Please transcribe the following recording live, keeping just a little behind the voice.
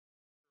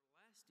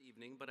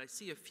Evening, but I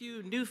see a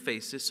few new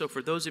faces, so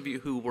for those of you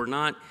who were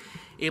not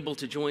able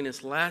to join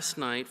us last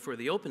night for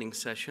the opening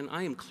session,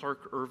 I am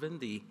Clark Irvin,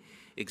 the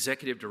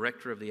Executive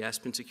Director of the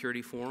Aspen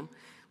Security Forum.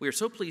 We are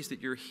so pleased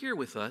that you're here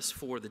with us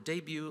for the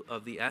debut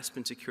of the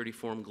Aspen Security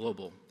Forum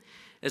Global.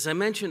 As I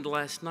mentioned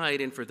last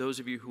night, and for those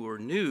of you who are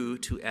new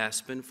to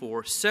Aspen,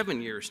 for 7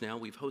 years now,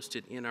 we've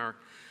hosted in our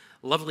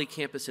lovely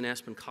campus in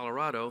Aspen,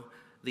 Colorado,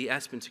 the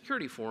Aspen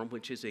Security Forum,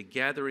 which is a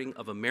gathering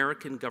of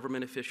American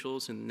government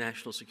officials in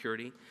national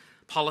security,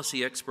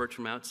 policy experts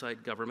from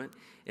outside government,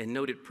 and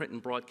noted print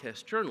and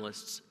broadcast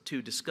journalists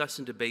to discuss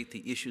and debate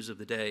the issues of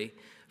the day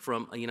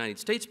from a United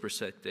States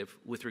perspective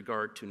with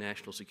regard to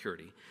national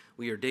security.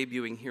 We are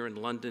debuting here in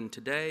London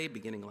today,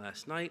 beginning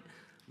last night,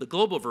 the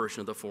global version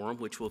of the forum,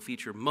 which will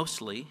feature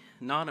mostly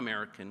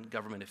non-American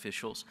government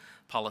officials,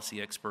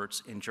 policy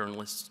experts, and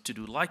journalists to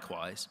do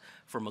likewise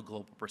from a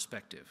global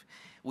perspective.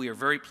 We are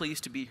very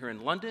pleased to be here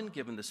in London,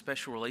 given the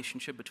special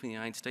relationship between the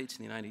United States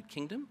and the United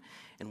Kingdom,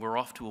 and we're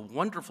off to a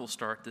wonderful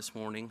start this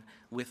morning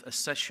with a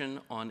session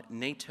on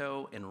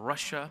NATO and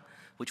Russia,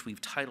 which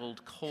we've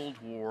titled Cold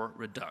War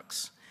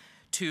Redux.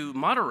 To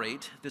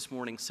moderate this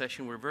morning's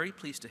session, we're very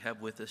pleased to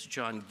have with us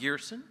John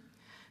Gearson,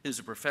 who's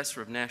a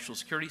professor of national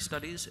security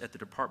studies at the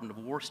Department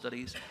of War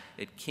Studies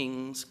at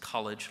King's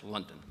College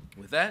London.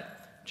 With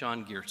that,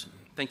 John Gearson,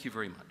 thank you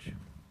very much.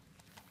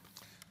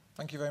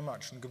 Thank you very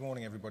much, and good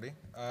morning, everybody.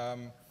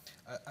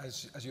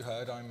 As you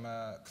heard, I'm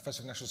a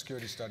professor of national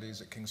security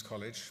studies at King's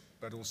College,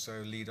 but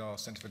also lead our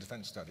Center for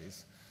Defense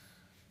Studies.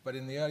 But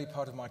in the early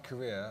part of my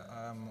career,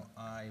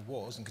 I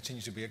was and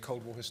continue to be a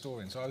Cold War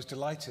historian. So I was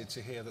delighted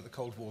to hear that the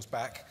Cold War's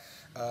back.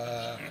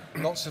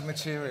 Lots of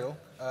material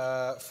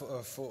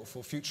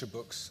for future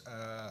books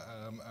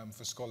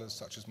for scholars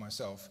such as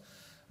myself.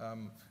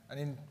 And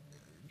in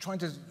trying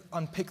to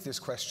unpick this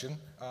question,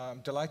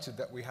 I'm delighted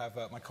that we have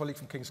my colleague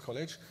from King's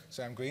College,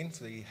 Sam Greene,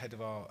 the head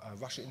of our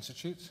Russia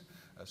Institute,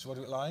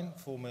 Roderic, Lyne,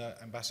 former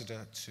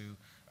ambassador to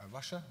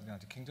Russia, the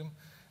United Kingdom,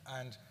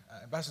 and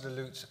Ambassador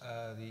Lute,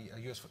 the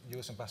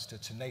US ambassador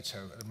to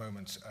NATO at the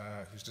moment,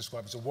 who's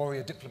described as a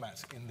warrior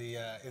diplomat in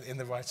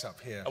the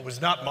write-up here. It was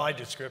not my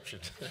description.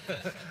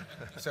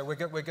 So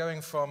we're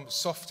going from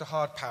soft to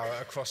hard power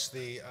across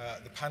the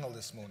panel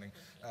this morning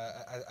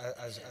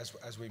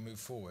as we move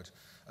forward.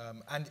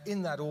 And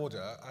in that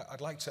order,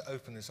 I'd like to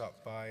open this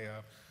up by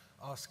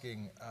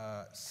asking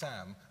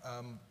Sam,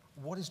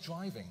 what is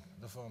driving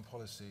the foreign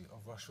policy of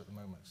Russia at the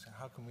moment?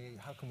 How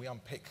can we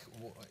unpick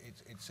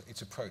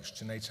its approach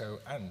to NATO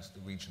and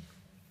the region?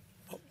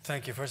 Well,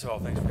 thank you. First of all,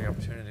 thanks for the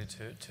opportunity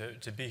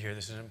to be here.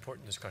 This is an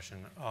important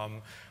discussion.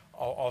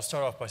 I'll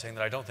start off by saying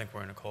that I don't think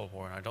we're in a Cold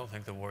War, and I don't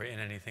think that we're in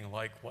anything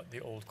like what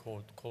the old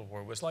Cold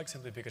War was like,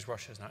 simply because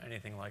Russia is not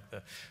anything like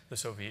the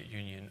Soviet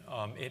Union.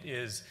 It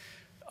is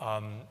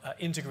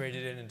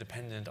integrated in and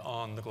dependent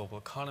on the global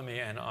economy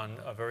and on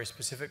very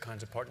specific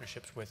kinds of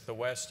partnerships with the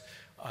West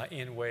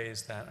in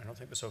ways that I don't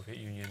think the Soviet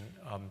Union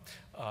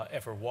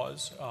ever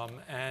was,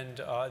 and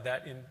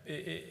that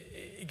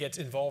it gets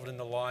involved in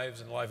the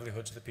lives and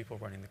livelihoods of the people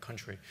running the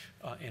country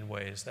in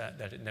ways that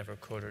it never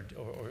could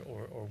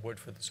or would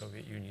for the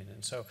Soviet Union.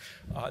 And so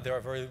there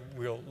are very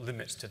real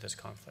limits to this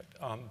conflict.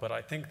 But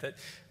I think that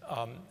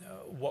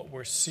what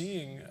we're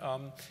seeing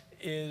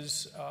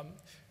is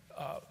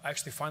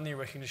actually finally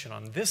recognition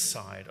on this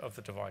side of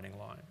the dividing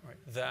line, right,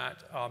 that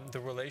the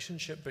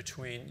relationship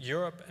between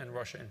Europe and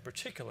Russia in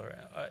particular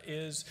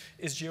is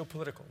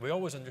geopolitical. We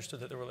always understood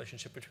that the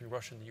relationship between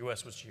Russia and the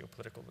US was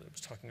geopolitical. It was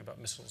talking about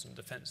missiles and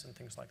defense and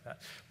things like that.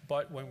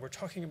 But when we're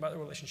talking about the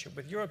relationship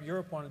with Europe,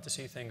 Europe wanted to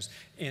see things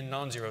in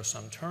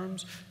non-zero-sum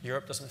terms.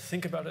 Europe doesn't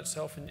think about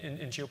itself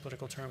in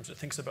geopolitical terms. It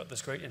thinks about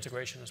this great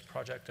integrationist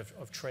project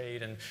of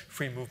trade and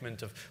free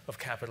movement of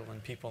capital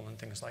and people and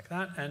things like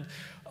that. And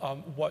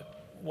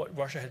what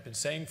Russia had been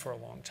saying for a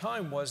long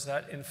time was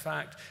that, in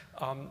fact,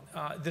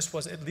 this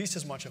was at least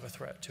as much of a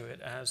threat to it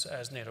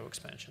as NATO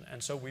expansion.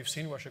 And so we've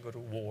seen Russia go to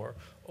war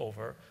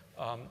over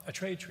a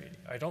trade treaty.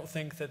 I don't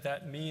think that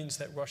that means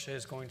that Russia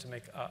is going to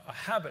make a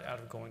habit out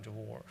of going to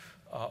war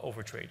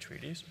over trade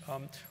treaties,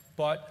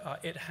 but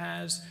it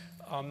has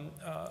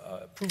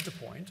proved a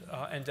point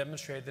and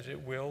demonstrated that it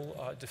will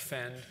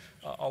defend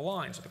a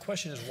line. So the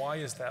question is, why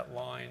is that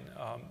line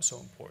so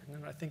important?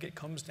 And I think it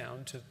comes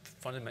down to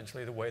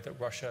fundamentally the way that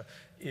Russia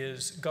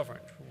is governed.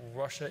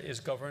 Russia is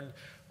governed,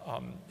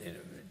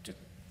 it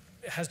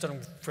has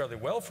done fairly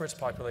well for its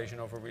population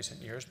over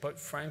recent years, but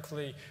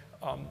frankly,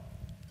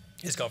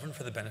 is governed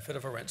for the benefit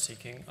of a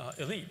rent-seeking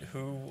elite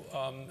who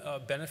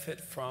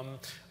benefit from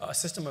a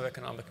system of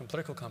economic and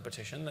political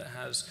competition that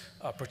has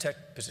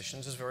protect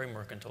positions, is very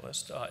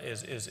mercantilist,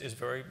 is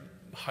very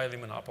highly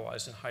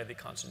monopolized and highly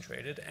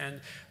concentrated,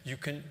 and you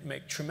can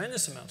make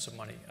tremendous amounts of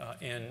money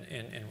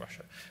in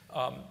Russia.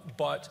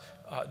 But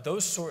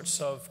those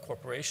sorts of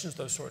corporations,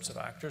 those sorts of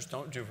actors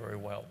don't do very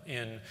well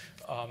in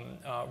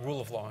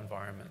rule of law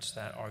environments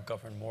that are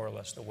governed more or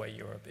less the way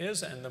Europe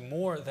is, and the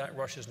more that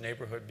Russia's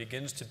neighborhood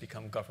begins to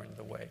become governed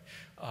the way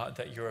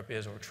that Europe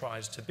is or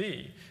tries to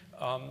be,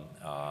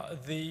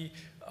 the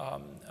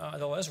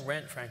less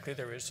rent, frankly,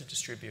 there is to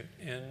distribute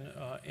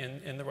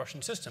in the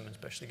Russian system,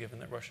 especially given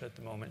that Russia at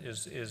the moment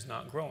is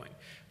not growing.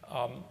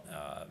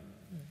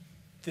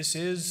 This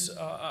is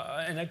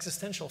an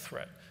existential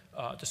threat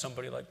to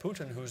somebody like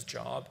Putin, whose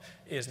job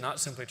is not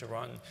simply to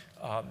run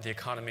the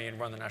economy and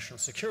run the national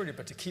security,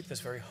 but to keep this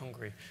very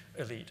hungry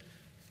elite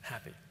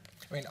happy.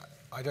 I mean,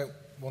 I don't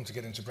want to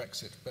get into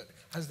Brexit, but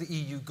has the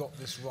EU got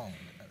this wrong?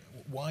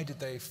 Why did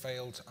they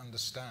fail to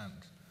understand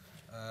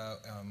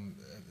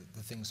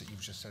the things that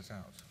you've just set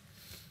out?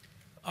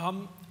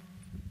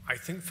 I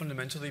think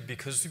fundamentally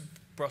because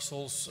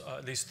Brussels,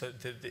 at least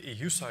the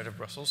EU side of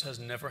Brussels, has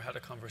never had a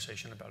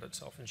conversation about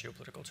itself in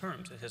geopolitical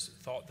terms. It has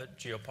thought that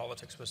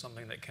geopolitics was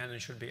something that can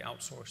and should be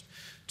outsourced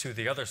to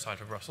the other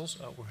side of Brussels,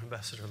 where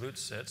Ambassador Lute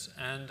sits,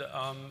 and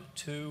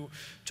to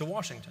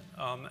Washington.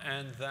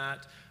 And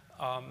that,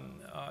 I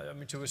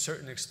mean, to a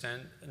certain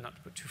extent, not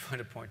to put too fine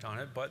a point on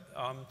it, but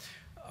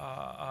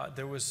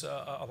there was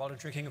a lot of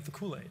drinking of the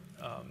Kool-Aid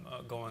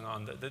going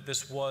on.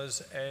 This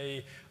was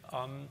a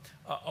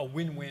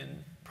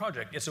win-win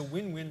project. It's a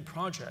win-win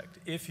project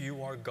if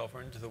you are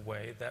governed the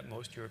way that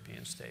most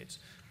European states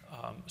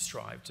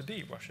strive to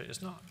be. Russia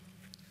is not.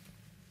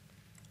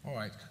 All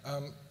right.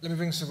 Let me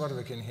bring Sir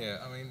Roderic in here.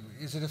 I mean,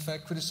 is it a fair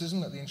criticism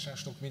that the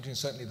international community, and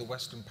certainly the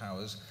Western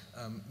powers,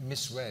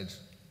 misread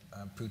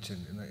Putin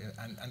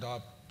and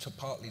are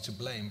partly to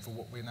blame for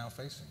what we're now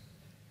facing?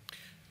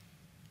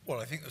 Well,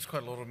 I think there's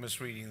quite a lot of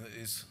misreading that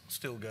is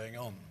still going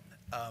on.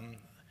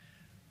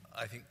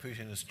 I think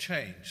Putin has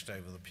changed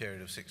over the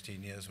period of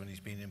 16 years when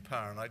he's been in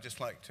power, and I'd just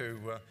like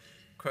to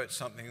quote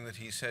something that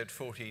he said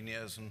 14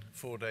 years and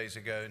 4 days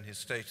ago in his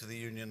State of the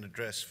Union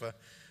address for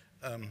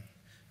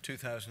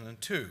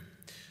 2002.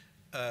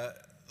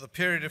 The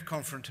period of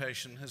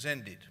confrontation has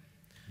ended.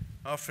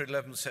 After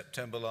 11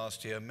 September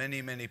last year,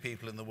 many, many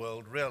people in the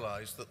world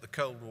realized that the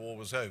Cold War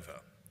was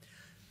over.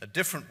 A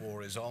different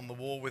war is on, the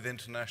war with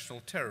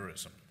international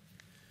terrorism.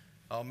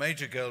 Our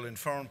major goal in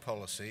foreign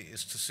policy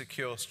is to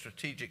secure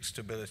strategic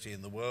stability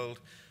in the world.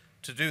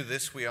 To do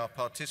this, we are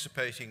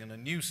participating in a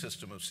new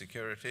system of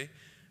security.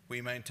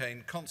 We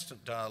maintain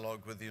constant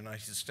dialogue with the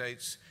United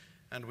States,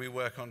 and we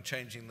work on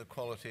changing the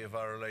quality of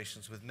our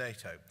relations with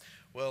NATO.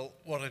 Well,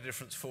 what a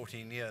difference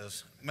 14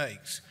 years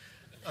makes.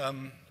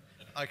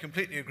 I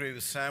completely agree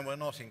with Sam. We're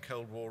not in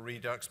Cold War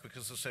redux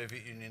because the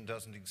Soviet Union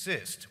doesn't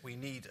exist. We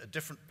need a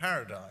different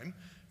paradigm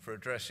for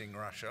addressing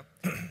Russia.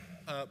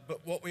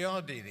 But what we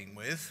are dealing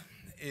with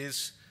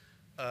is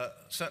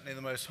certainly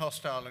the most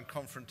hostile and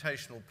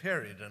confrontational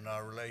period in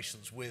our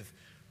relations with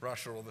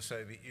Russia or the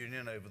Soviet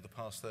Union over the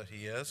past 30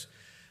 years.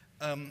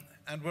 And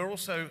we're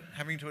also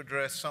having to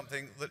address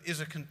something that is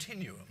a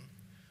continuum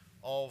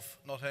of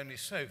not only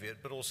Soviet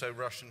but also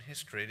Russian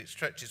history, and it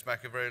stretches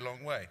back a very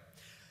long way.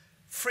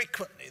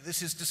 Frequently,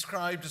 this is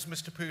described as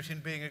Mr.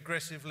 Putin being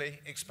aggressively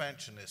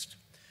expansionist.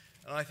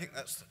 And I think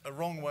that's a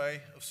wrong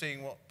way of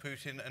seeing what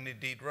Putin and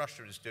indeed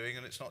Russia is doing,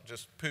 and it's not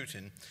just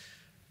Putin.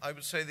 I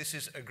would say this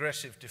is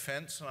aggressive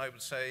defense, and I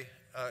would say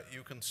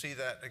you can see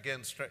that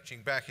again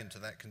stretching back into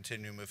that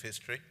continuum of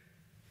history.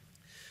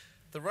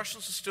 The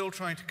Russians are still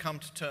trying to come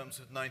to terms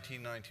with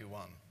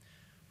 1991.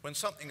 When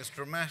something as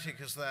dramatic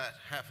as that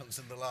happens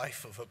in the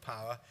life of a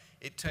power,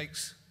 it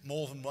takes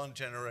more than one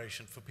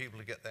generation for people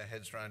to get their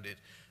heads around it.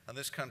 And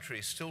this country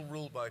is still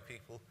ruled by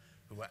people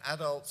who were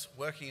adults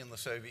working in the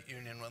Soviet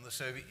Union when the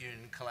Soviet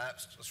Union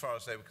collapsed, as far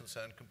as they were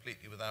concerned,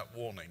 completely without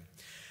warning.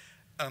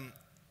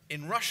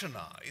 In Russian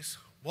eyes,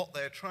 what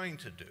they're trying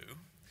to do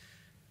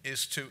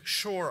is to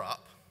shore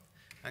up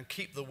and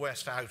keep the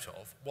West out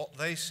of what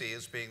they see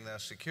as being their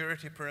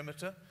security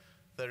perimeter,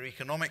 their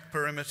economic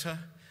perimeter,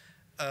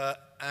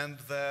 and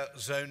their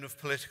zone of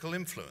political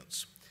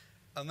influence.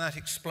 And that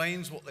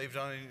explains what they've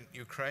done in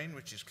Ukraine,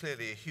 which is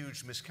clearly a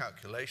huge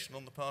miscalculation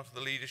on the part of the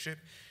leadership.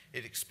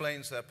 It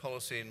explains their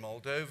policy in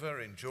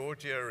Moldova, in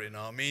Georgia, in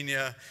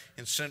Armenia,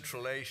 in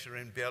Central Asia,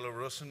 in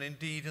Belarus, and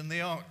indeed in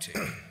the Arctic.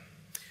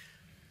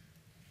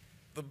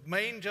 The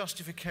main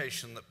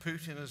justification that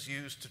Putin has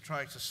used to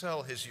try to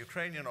sell his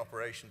Ukrainian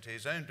operation to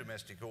his own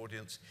domestic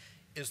audience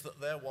is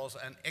that there was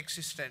an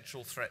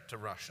existential threat to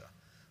Russia,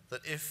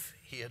 that if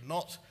he had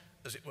not,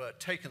 as it were,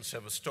 taken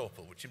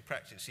Sevastopol, which in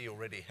practice he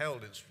already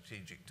held in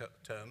strategic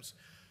terms,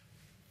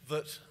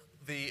 that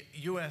the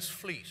US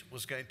fleet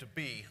was going to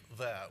be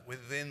there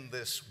within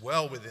this,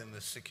 well within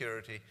this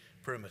security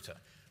perimeter.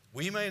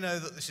 We may know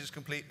that this is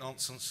complete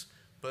nonsense,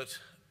 but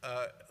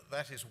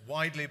that is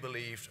widely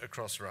believed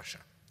across Russia.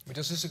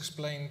 Does this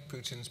explain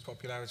Putin's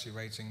popularity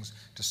ratings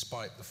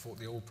despite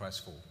the oil price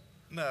fall?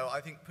 No,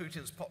 I think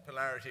Putin's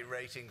popularity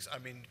ratings, I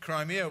mean,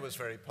 Crimea was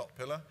very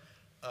popular.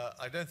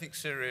 I don't think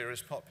Syria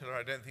is popular.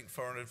 I don't think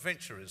foreign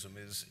adventurism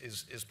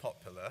is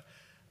popular.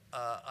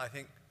 I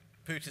think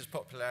Putin's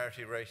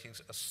popularity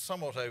ratings are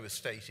somewhat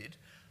overstated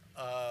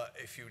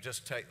if you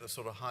just take the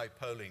sort of high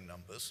polling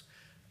numbers.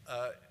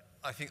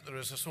 I think there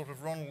is a sort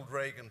of Ronald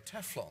Reagan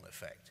Teflon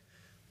effect,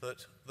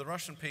 that the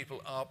Russian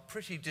people are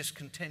pretty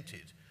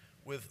discontented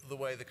with the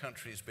way the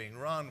country is being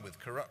run, with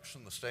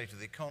corruption, the state of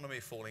the economy,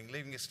 falling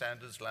living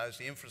standards,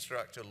 lousy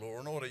infrastructure, law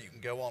and order, you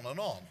can go on and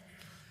on.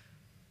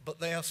 But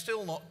they are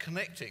still not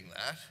connecting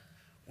that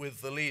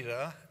with the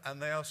leader,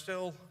 and they are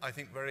still, I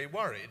think, very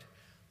worried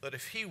that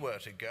if he were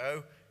to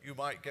go, you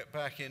might get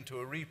back into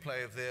a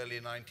replay of the early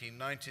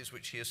 1990s,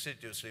 which he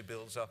assiduously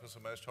builds up as the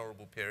most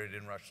horrible period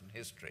in Russian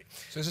history.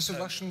 So is this a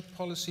Russian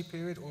policy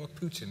period or a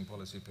Putin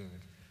policy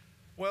period?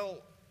 Well,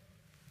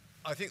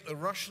 I think the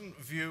Russian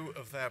view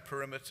of their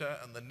perimeter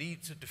and the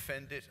need to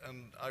defend it,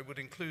 and I would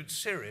include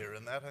Syria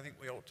in that, I think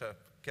we ought to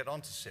get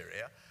onto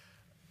Syria,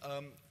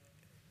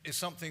 is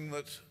something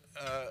that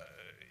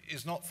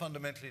is not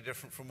fundamentally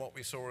different from what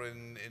we saw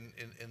in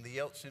the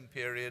Yeltsin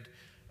period.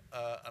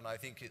 And I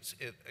think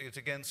it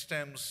again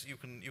stems, you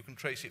can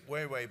trace it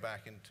way, way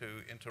back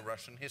into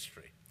Russian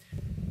history.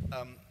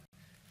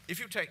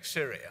 If you take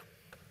Syria,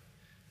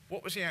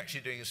 what was he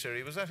actually doing in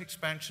Syria? Was that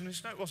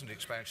expansionist? No, it wasn't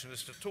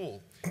expansionist at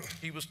all.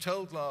 He was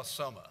told last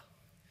summer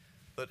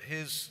that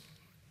his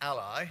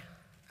ally,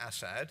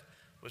 Assad,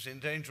 was in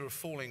danger of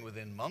falling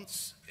within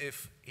months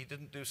if he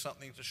didn't do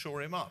something to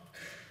shore him up.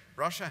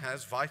 Russia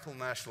has vital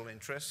national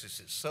interests. It's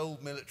its sole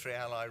military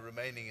ally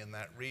remaining in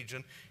that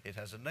region. It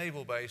has a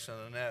naval base and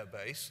an air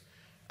base.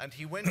 And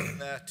he went in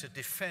there to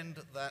defend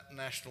that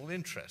national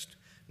interest.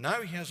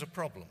 Now he has a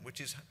problem,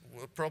 which is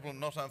a problem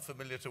not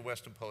unfamiliar to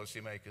Western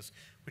policymakers,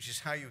 which is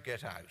how you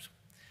get out.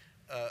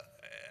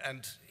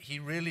 And he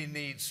really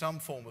needs some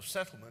form of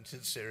settlement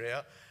in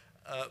Syria,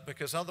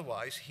 because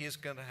otherwise he is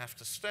going to have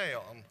to stay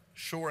on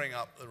shoring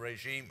up the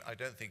regime. I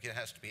don't think it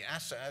has to be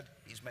Assad.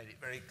 He's made it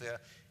very clear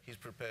he's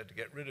prepared to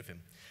get rid of him.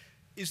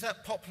 Is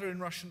that popular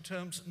in Russian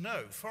terms?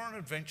 No. Foreign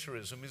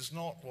adventurism is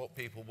not what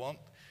people want.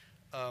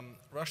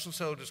 Russian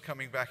soldiers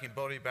coming back in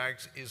body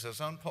bags is as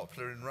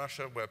unpopular in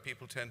Russia, where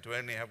people tend to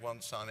only have one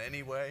son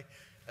anyway,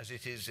 as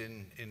it is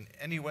in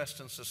any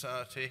Western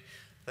society.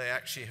 They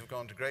actually have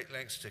gone to great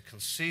lengths to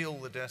conceal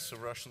the deaths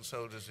of Russian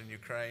soldiers in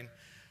Ukraine.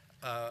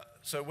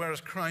 So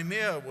whereas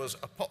Crimea was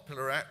a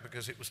popular act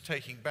because it was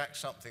taking back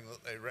something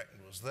that they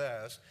reckoned was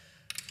theirs,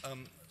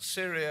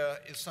 Syria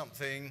is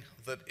something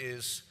that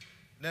is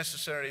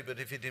necessary, but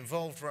if it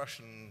involved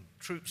Russian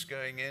troops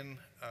going in,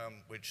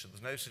 which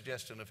there's no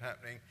suggestion of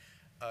happening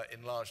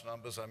in large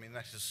numbers, I mean,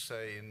 that is to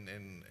say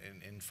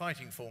in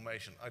fighting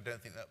formation, I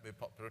don't think that would be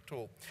popular at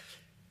all.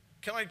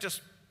 Can I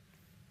just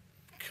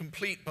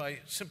complete by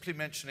simply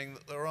mentioning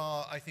that there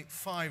are, I think,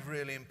 5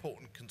 really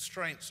important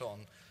constraints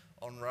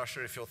on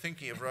Russia, if you're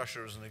thinking of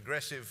Russia as an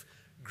aggressive,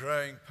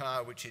 growing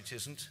power, which it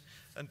isn't.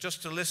 And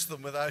just to list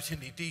them without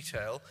any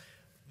detail,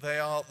 they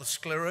are the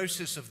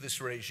sclerosis of this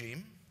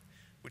regime,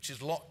 which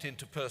is locked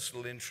into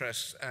personal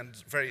interests and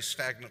very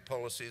stagnant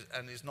policies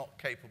and is not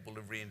capable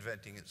of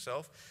reinventing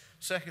itself.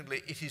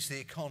 Secondly, it is the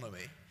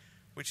economy,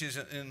 which is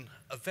in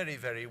a very,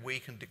 very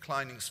weak and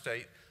declining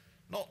state,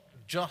 not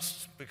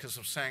just because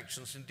of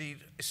sanctions. Indeed,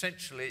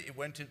 essentially, it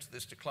went into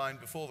this decline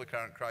before the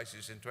current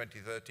crisis in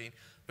 2013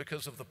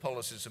 because of the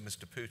policies of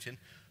Mr. Putin.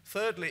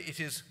 Thirdly, it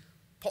is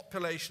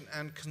population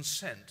and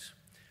consent.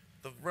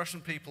 The Russian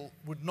people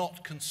would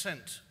not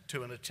consent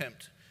to an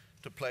attempt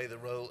to play the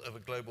role of a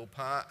global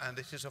power, and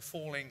it is a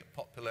falling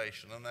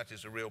population, and that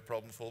is a real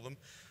problem for them.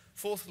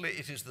 Fourthly,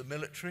 it is the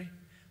military.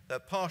 They're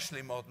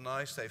partially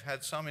modernized. They've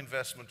had some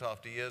investment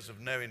after years of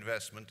no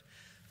investment.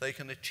 They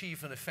can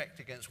achieve an effect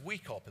against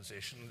weak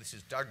opposition. This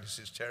is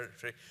Douglas's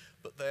territory,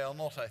 but they are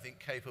not, I think,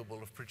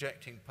 capable of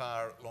projecting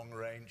power at long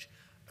range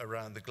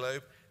around the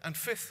globe. And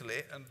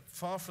fifthly, and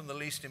far from the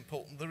least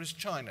important, there is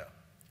China.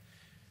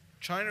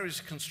 China is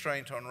a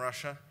constraint on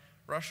Russia.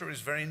 Russia is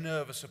very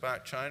nervous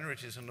about China.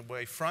 It is in a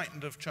way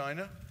frightened of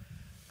China.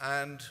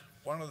 And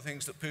one of the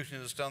things that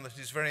Putin has done that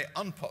is very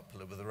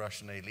unpopular with the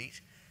Russian elite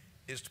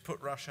is to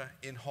put Russia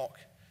in hock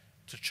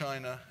to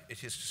China.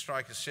 It is to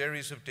strike a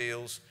series of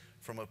deals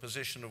from a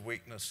position of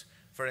weakness,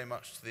 very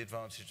much to the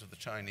advantage of the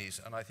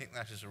Chinese. And I think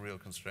that is a real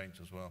constraint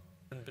as well.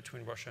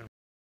 Between Russia and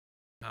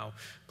how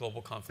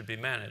global conflict be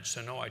managed.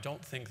 So no, I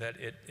don't think that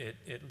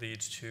it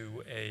leads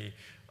to a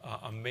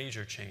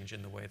major change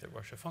in the way that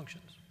Russia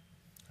functions.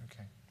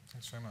 Okay,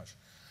 thanks very much.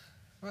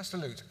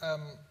 Mr. Lute,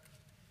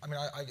 I mean,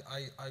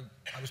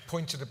 I was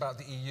pointed about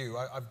the EU.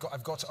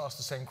 I've got to ask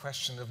the same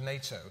question of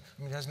NATO.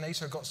 I mean, has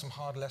NATO got some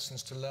hard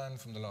lessons to learn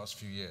from the last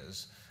few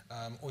years?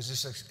 Or is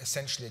this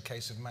essentially a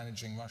case of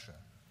managing Russia?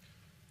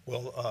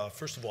 Well,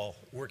 first of all,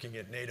 working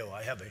at NATO,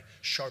 I have a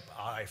sharp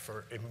eye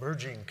for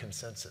emerging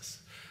consensus.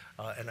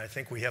 And I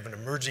think we have an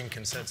emerging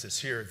consensus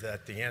here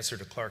that the answer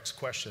to Clark's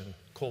question,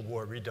 Cold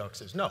War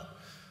redux, is no.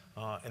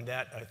 And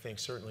that, I think,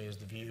 certainly is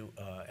the view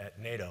at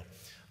NATO.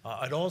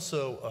 I'd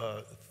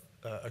also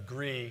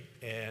agree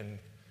and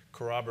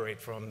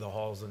corroborate from the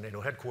halls of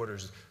NATO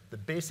headquarters the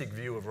basic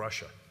view of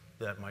Russia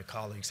that my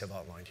colleagues have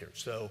outlined here.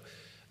 So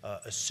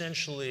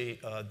essentially,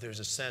 there's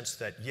a sense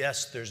that,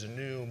 yes, there's a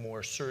new,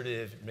 more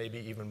assertive, maybe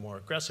even more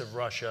aggressive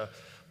Russia,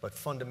 but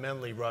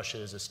fundamentally, Russia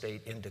is a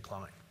state in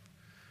decline.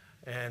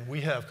 And we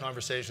have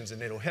conversations in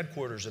NATO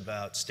headquarters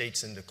about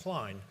states in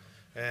decline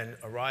and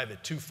arrive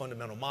at 2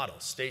 fundamental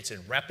models: states in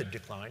rapid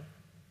decline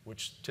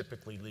which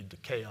typically lead to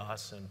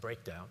chaos and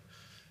breakdown,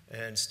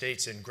 and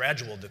states in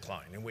gradual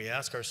decline. And we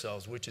ask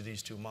ourselves, which of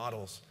these two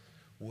models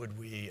would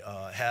we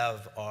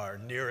have our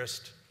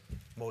nearest,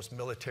 most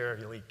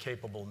militarily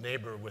capable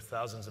neighbor with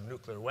thousands of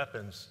nuclear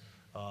weapons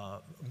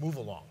move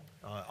along?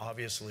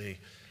 Obviously,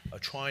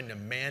 trying to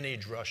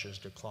manage Russia's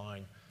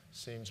decline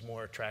seems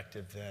more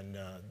attractive than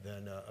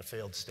a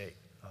failed state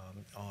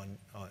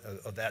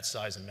of that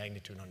size and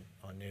magnitude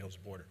on NATO's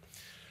border.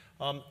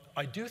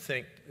 I do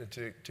think,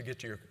 to get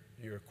to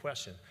your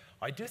question,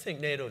 I do think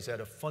NATO is at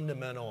a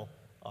fundamental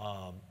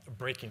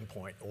breaking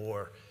point,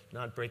 or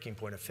not breaking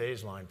point, a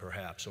phase line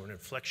perhaps, or an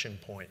inflection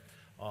point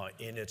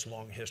in its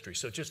long history.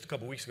 So just a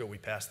couple weeks ago, we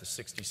passed the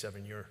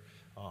 67-year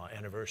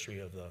anniversary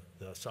of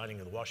the signing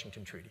of the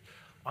Washington Treaty.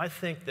 I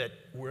think that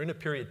we're in a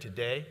period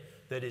today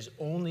that is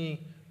only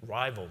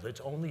rivaled,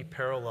 it's only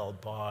paralleled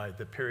by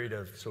the period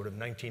of sort of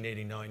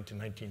 1989 to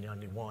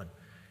 1991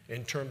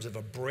 in terms of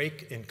a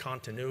break in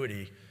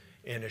continuity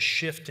and a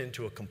shift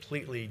into a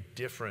completely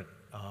different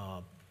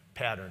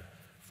pattern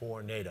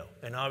for NATO.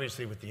 And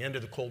obviously, with the end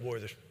of the Cold War,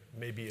 there's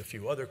maybe a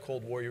few other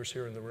Cold Warriors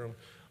here in the room.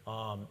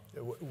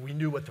 We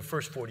knew what the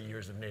first 40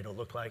 years of NATO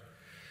looked like.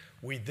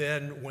 We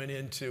then went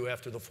into,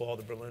 after the fall of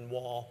the Berlin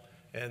Wall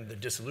and the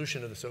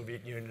dissolution of the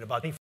Soviet Union,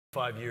 about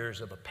 25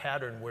 years of a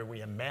pattern where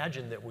we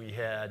imagined that we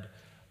had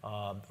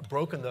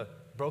broken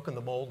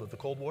the mold of the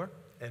Cold War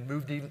and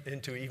moved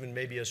into even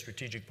maybe a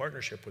strategic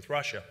partnership with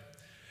Russia.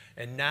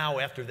 And now,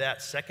 after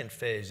that second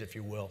phase, if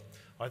you will,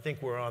 I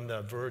think we're on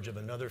the verge of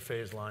another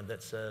phase line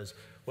that says,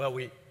 well,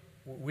 we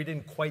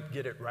didn't quite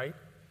get it right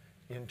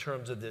in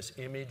terms of this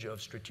image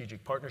of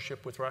strategic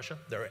partnership with Russia.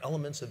 There are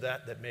elements of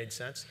that made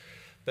sense.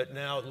 But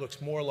now it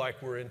looks more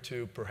like we're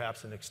into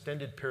perhaps an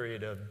extended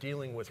period of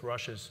dealing with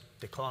Russia's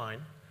decline,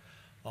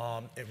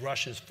 and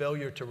Russia's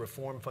failure to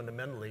reform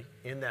fundamentally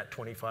in that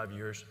 25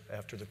 years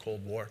after the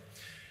Cold War.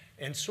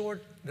 And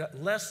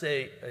less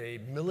a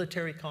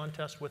military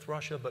contest with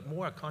Russia, but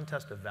more a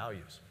contest of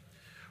values,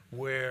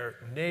 where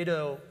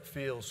NATO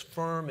feels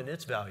firm in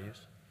its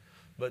values,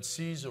 but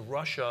sees a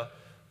Russia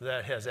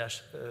that has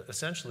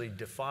essentially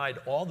defied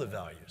all the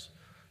values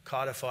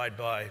codified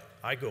by,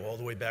 I go all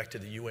the way back to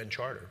the UN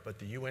Charter, but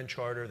the UN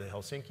Charter, the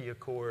Helsinki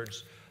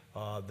Accords,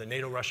 the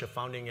NATO-Russia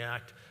Founding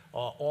Act,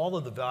 all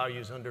of the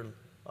values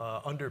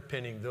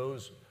underpinning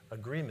those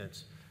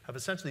agreements have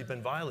essentially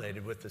been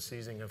violated with the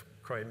seizing of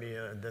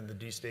Crimea and then the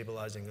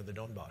destabilizing of the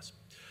Donbass.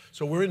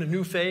 So we're in a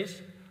new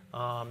phase,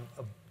 and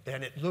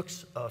it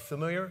looks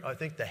familiar. I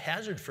think the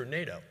hazard for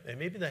NATO, and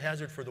maybe the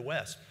hazard for the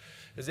West,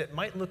 is it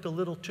might look a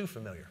little too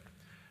familiar.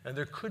 And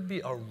there could be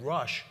a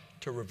rush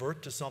to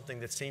revert to something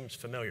that seems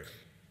familiar,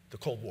 the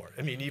Cold War.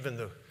 I mean, even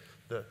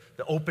the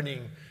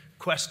opening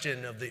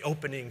question of the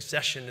opening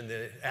session in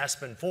the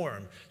Aspen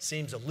Forum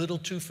seems a little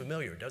too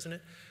familiar, doesn't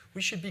it?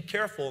 We should be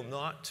careful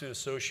not to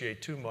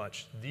associate too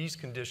much these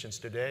conditions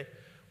today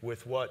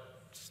with what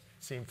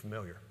seem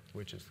familiar,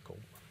 which is the Cold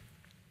War.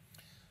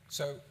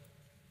 So,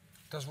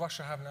 does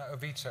Russia have a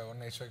veto on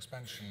NATO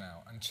expansion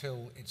now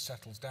until it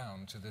settles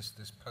down to this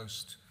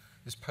post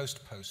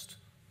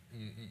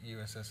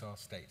USSR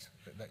state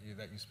that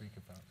you speak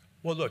about?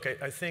 Well, look,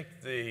 I think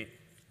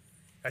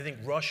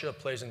Russia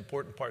plays an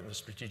important part in the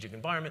strategic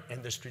environment,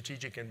 and the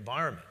strategic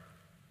environment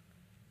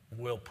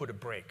will put a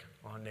brake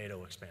on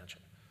NATO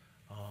expansion.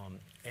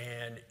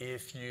 And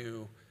if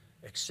you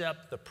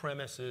accept the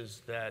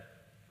premises that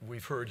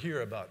we've heard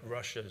here about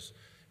Russia's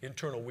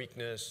internal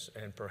weakness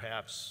and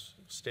perhaps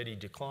steady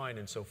decline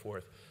and so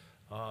forth,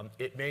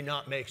 it may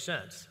not make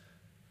sense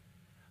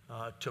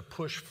to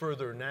push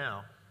further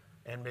now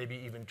and maybe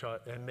even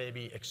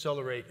maybe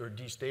accelerate or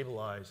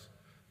destabilize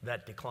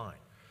that decline.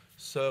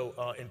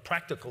 So in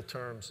practical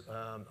terms,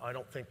 I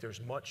don't think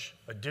there's much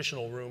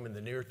additional room in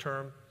the near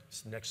term,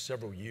 next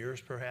several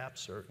years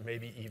perhaps, or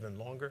maybe even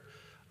longer,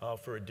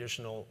 for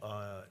additional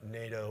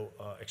NATO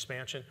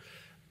expansion.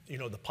 You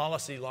know, the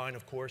policy line,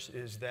 of course,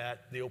 is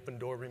that the open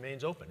door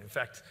remains open. In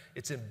fact,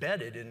 it's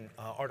embedded in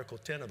Article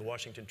 10 of the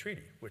Washington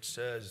Treaty, which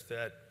says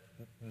that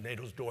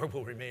NATO's door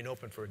will remain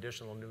open for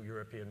additional new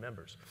European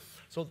members.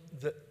 So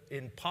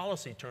in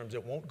policy terms,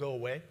 it won't go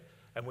away,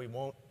 and we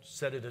won't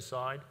set it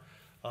aside.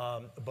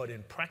 But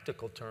in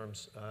practical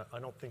terms, I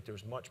don't think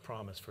there's much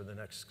promise for the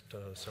next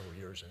several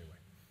years anyway.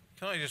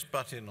 Can I just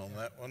butt in on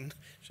that one,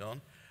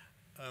 John?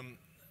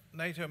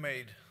 NATO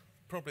made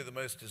probably the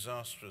most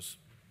disastrous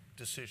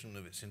decision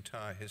of its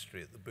entire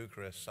history at the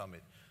Bucharest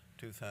Summit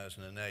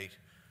 2008,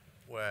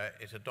 where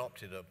it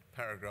adopted a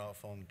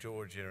paragraph on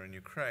Georgia and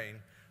Ukraine,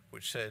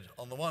 which said,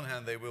 on the one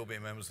hand, they will be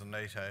members of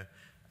NATO,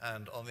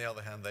 and on the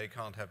other hand, they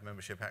can't have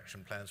membership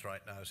action plans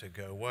right now, so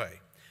go away.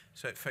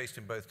 So it faced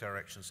in both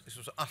directions. This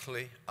was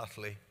utterly,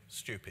 utterly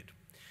stupid.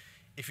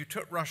 If you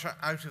took Russia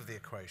out of the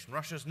equation,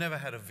 Russia's never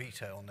had a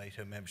veto on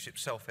NATO membership,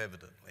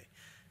 self-evidently.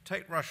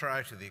 Take Russia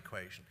out of the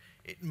equation.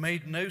 It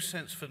made no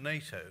sense for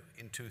NATO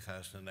in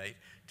 2008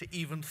 to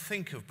even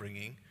think of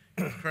bringing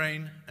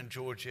Ukraine and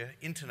Georgia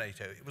into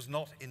NATO. It was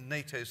not in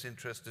NATO's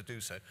interest to do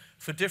so,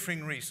 for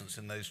differing reasons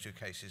in those two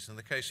cases. In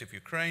the case of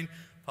Ukraine,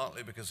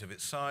 partly because of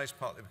its size,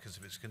 partly because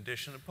of its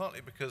condition, and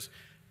partly because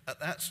At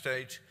that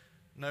stage,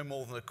 no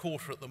more than a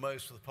quarter at the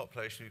most of the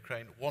population of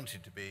Ukraine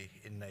wanted to be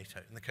in NATO.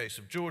 In the case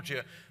of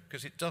Georgia,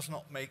 because it does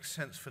not make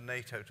sense for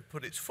NATO to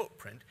put its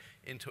footprint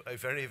into a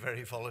very,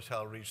 very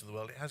volatile region of the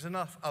world. It has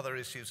enough other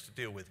issues to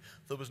deal with.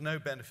 There was no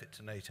benefit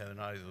to NATO in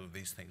either of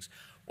these things.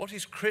 What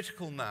is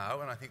critical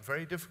now, and I think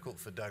very difficult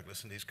for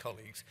Douglas and his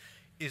colleagues,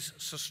 is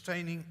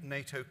sustaining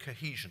NATO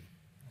cohesion.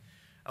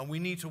 And we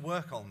need to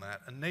work on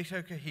that. And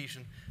NATO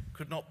cohesion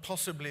could not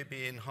possibly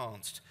be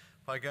enhanced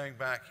by going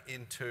back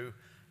into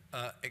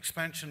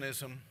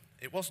expansionism.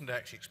 It wasn't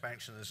actually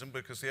expansionism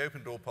because the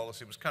open door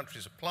policy was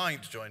countries applying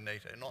to join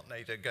NATO, not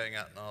NATO going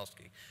out and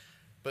asking.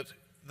 But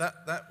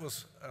that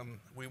was,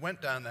 we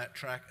went down that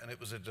track and it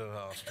was a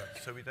disaster.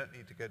 So we don't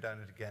need to go down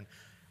it again.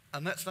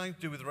 And that's nothing to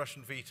do with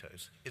Russian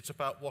vetoes. It's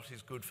about what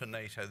is good for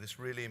NATO, this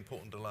really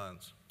important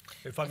alliance.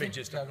 If I may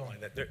just underline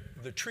that,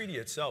 the treaty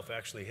itself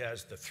actually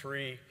has the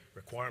 3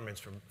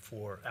 requirements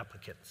for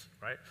applicants,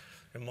 right?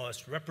 It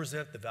must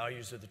represent the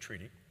values of the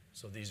treaty.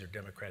 So these are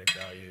democratic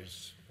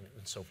values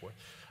and so forth.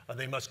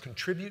 They must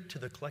contribute to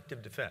the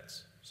collective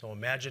defense. So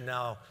imagine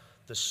now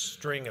the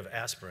string of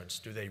aspirants.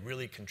 Do they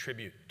really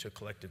contribute to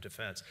collective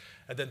defense?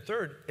 And then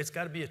third, it's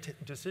got to be a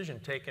decision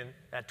taken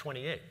at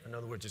 28. In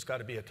other words, it's got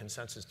to be a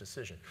consensus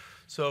decision.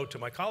 So to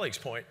my colleague's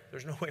point,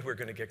 there's no way we're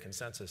going to get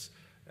consensus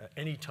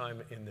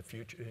anytime in the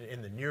future,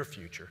 in the near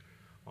future,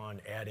 on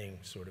adding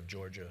sort of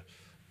Georgia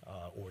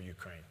or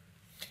Ukraine.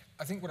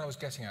 I think what I was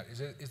getting at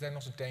is there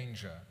not a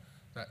danger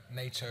that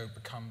NATO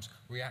becomes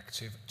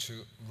reactive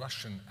to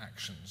Russian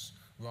actions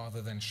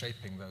rather than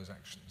shaping those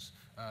actions?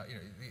 You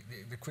know,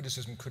 the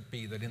criticism could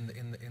be that in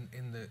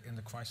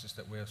the crisis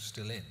that we're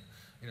still in,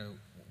 you know,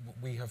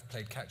 we have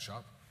played catch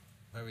up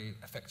very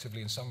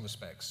effectively in some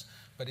respects.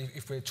 But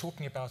if we're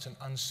talking about an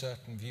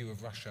uncertain view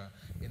of Russia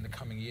in the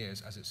coming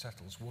years as it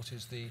settles, what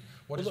is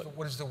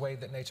the way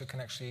that NATO can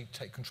actually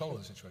take control of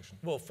the situation?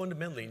 Well,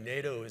 fundamentally,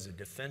 NATO is a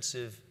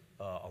defensive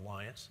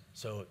alliance,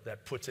 so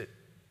that puts it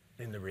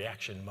in the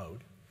reaction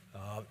mode.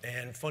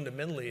 And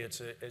fundamentally,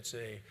 it's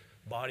a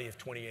body of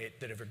 28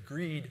 that have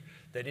agreed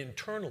that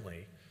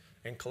internally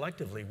and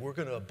collectively we're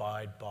going to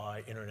abide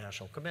by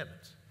international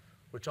commitments,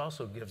 which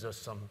also gives us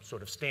some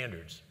sort of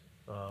standards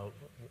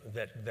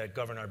that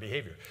govern our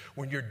behavior.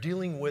 When you're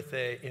dealing with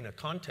in a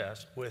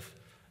contest with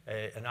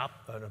an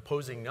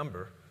opposing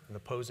number, an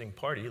opposing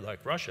party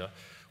like Russia,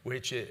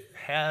 which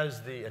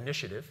has the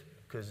initiative,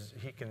 because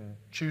he can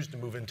choose to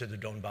move into the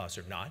Donbass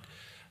or not,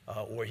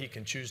 or he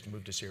can choose to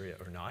move to Syria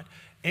or not,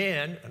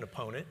 and an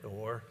opponent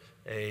or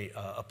a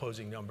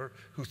opposing number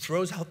who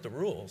throws out the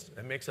rules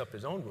and makes up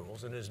his own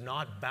rules and is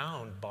not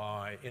bound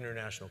by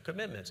international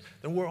commitments,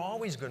 then we're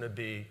always going to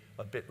be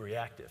a bit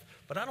reactive.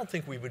 But I don't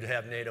think we would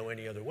have NATO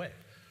any other way.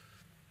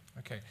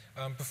 Okay.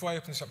 Before I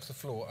open this up to the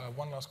floor,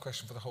 one last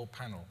question for the whole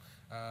panel.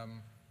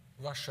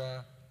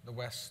 Russia, the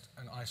West,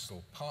 and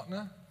ISIL,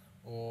 partner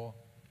or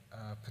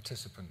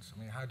participants? I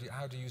mean,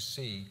 how do you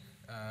see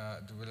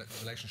the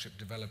relationship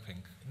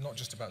developing, not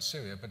just about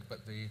Syria, but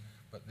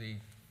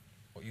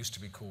what used to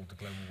be called the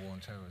global war on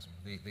terrorism,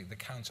 the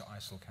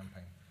counter-ISIL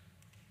campaign?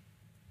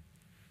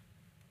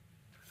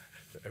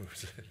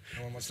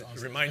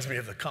 It reminds me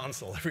of the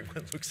consul.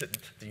 Everyone looks at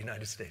the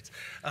United States.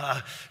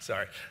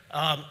 Sorry.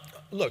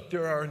 Look,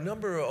 there are a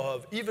number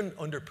of, even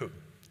under Putin,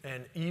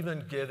 and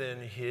even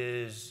given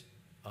his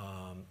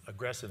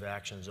aggressive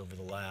actions over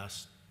the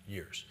last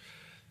years,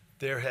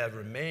 there have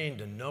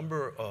remained a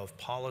number of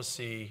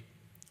policy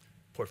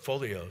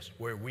portfolios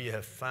where we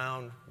have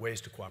found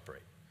ways to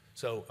cooperate.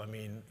 So, I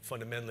mean,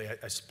 fundamentally,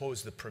 I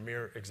suppose the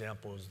premier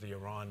example is the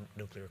Iran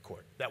nuclear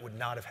accord. That would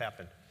not have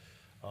happened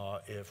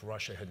if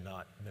Russia had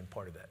not been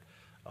part of that.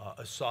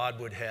 Assad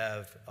would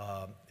have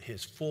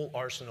his full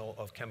arsenal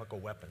of chemical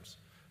weapons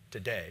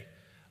today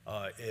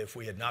if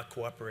we had not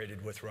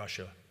cooperated with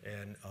Russia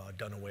and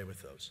done away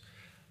with those.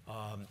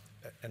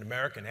 An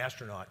American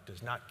astronaut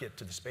does not get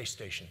to the space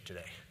station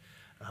today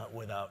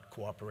without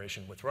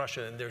cooperation with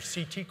Russia, and there's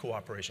CT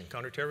cooperation,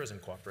 counterterrorism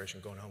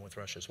cooperation going on with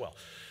Russia as well.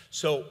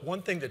 So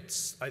one thing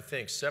that I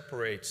think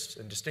separates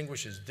and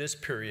distinguishes this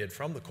period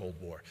from the Cold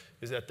War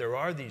is that there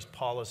are these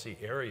policy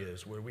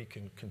areas where we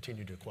can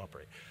continue to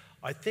cooperate.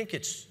 I think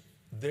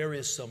there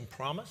is some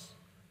promise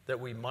that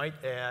we might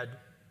add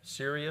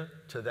Syria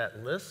to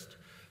that list,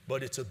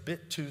 but it's a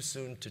bit too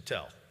soon to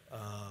tell.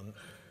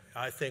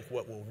 I think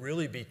what we'll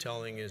really be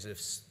telling is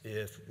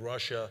if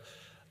Russia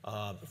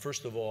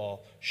first of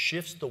all,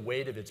 shifts the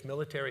weight of its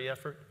military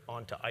effort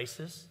onto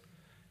ISIS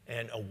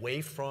and away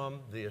from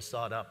the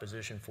Assad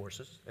opposition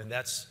forces, and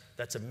that's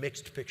a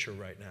mixed picture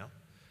right now.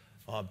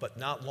 But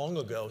not long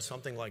ago,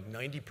 something like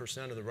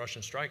 90% of the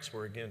Russian strikes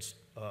were against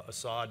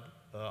Assad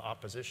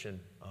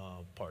opposition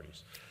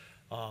parties.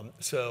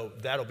 So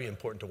that'll be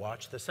important to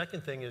watch. The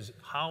second thing is,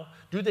 how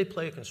do they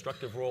play a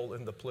constructive role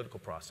in the political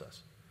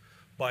process?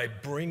 By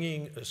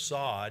bringing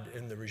Assad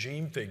and the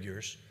regime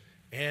figures,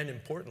 and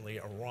importantly,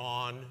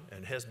 Iran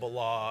and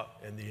Hezbollah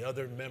and the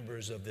other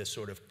members of this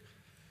sort of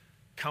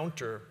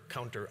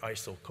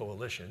counter-ISIL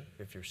coalition,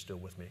 if you're still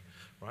with me,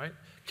 right?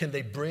 Can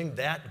they bring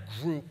that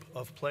group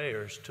of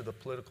players to the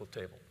political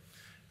table?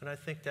 And I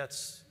think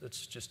that's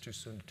just too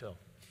soon to tell.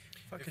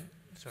 If I can,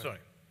 Sorry.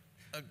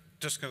 I'm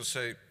just going to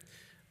say,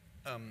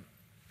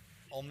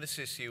 on this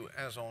issue,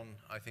 as on,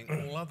 I think,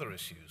 all other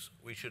issues,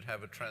 we should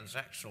have a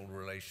transactional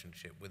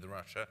relationship with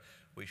Russia.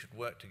 We should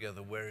work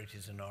together where it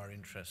is in our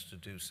interest to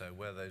do so,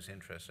 where those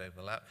interests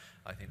overlap.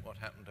 I think what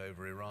happened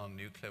over Iran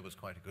nuclear was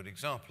quite a good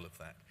example of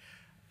that.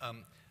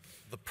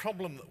 The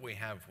problem that we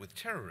have with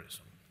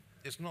terrorism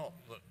is not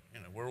that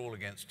we're all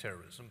against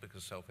terrorism,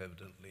 because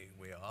self-evidently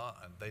we are,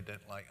 and they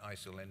don't like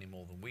ISIL any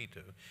more than we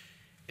do.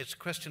 It's a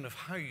question of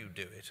how you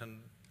do it, and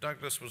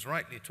Douglas was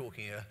rightly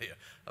talking earlier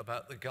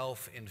about the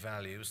gulf in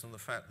values and the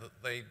fact that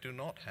they do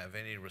not have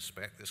any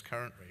respect, this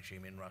current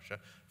regime in Russia,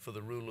 for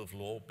the rule of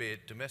law, be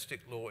it domestic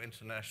law,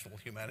 international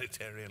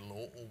humanitarian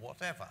law, or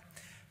whatever.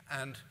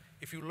 And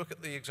if you look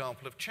at the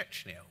example of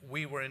Chechnya,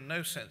 we were in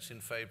no sense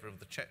in favor of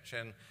the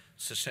Chechen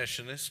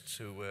secessionists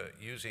who were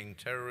using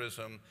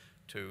terrorism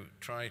to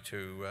try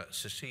to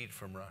secede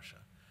from Russia.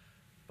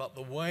 But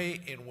the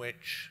way in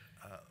which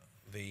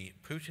the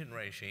Putin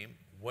regime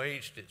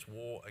waged its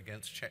war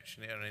against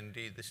Chechnya, and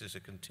indeed this is a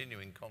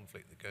continuing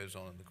conflict that goes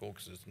on in the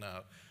Caucasus now,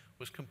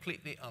 was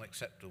completely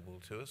unacceptable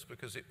to us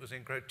because it was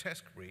in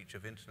grotesque breach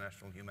of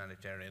international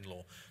humanitarian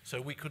law.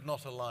 So we could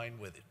not align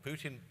with it.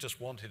 Putin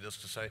just wanted us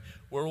to say,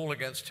 we're all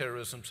against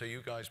terrorism, so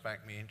you guys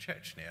back me in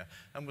Chechnya,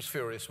 and was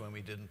furious when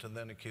we didn't, and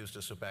then accused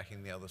us of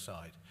backing the other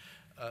side.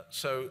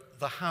 So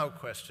the how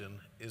question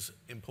is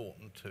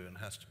important too and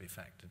has to be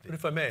factored in. But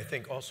if I may, I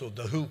think also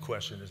the who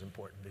question is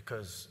important,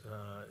 because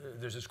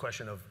there's this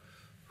question of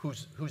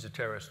who's a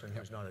terrorist and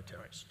who's not a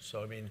terrorist.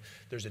 So I mean,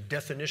 there's a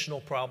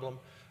definitional problem,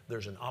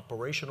 there's an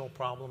operational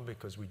problem,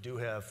 because we do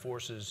have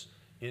forces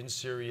in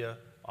Syria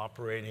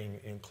operating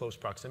in close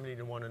proximity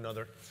to one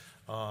another,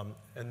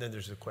 and then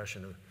there's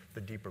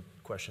the deeper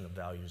question of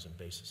values and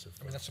basis of.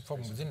 I mean, that's a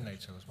problem within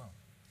NATO as well.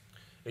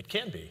 It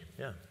can be,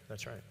 yeah,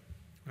 that's right.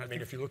 I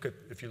mean, if you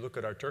look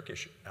at our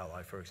Turkish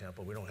ally, for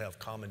example, we don't have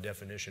common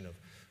definition of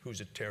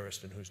who's a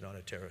terrorist and who's not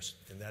a terrorist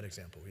in that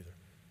example either.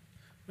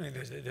 I mean,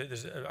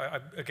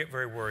 I get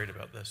very worried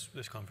about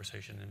this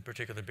conversation in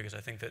particular, because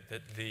I think that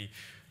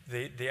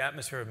the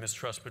atmosphere of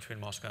mistrust between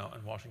Moscow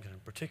and Washington in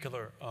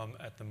particular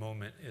at the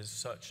moment is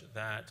such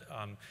that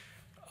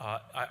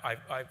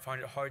I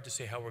find it hard to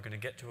see how we're going to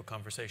get to a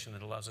conversation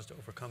that allows us to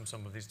overcome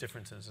some of these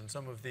differences. And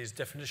some of these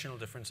definitional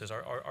differences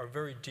are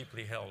very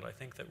deeply held. I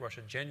think that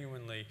Russia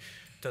genuinely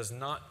does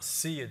not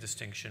see a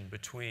distinction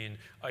between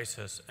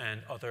ISIS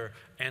and other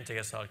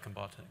anti-Assad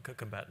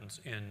combatants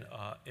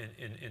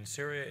in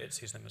Syria. It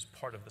sees them as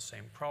part of the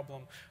same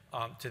problem,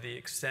 to the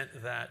extent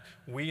that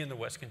we in the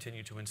West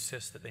continue to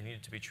insist that they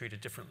needed to be treated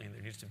differently and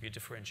there needs to be a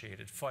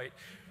differentiated fight.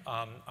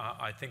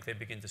 I think they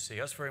begin to see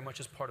us very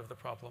much as part of the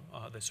problem.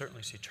 They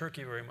certainly see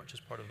Turkey very much as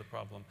part of the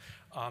problem.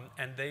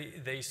 And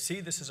they see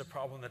this as a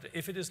problem that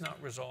if it is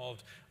not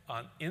resolved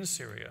in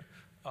Syria,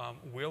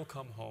 will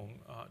come home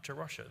to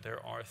Russia.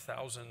 There are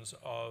thousands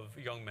of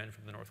young men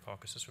from the North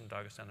Caucasus, from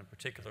Dagestan in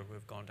particular, who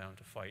have gone down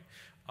to fight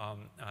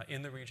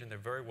in the region. They're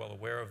very well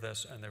aware of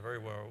this, and they're very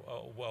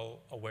well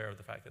aware of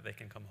the fact that they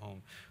can come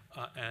home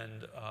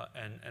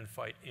and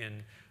fight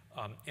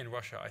in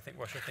Russia. I think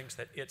Russia thinks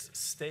that its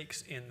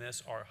stakes in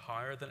this are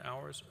higher than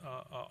ours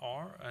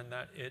are, and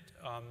that it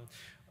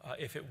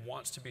if it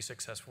wants to be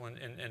successful,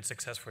 and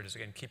success for it is,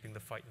 again, keeping the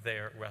fight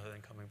there rather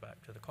than coming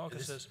back to the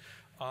Caucasus,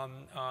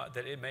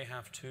 that it may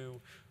have to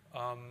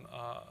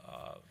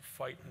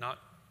fight not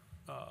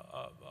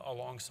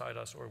alongside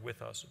us or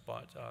with us,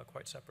 but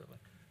quite separately.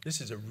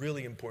 This is a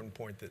really important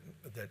point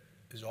that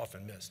is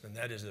often missed, and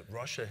that is that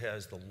Russia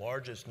has the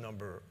largest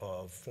number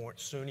of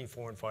Sunni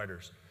foreign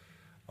fighters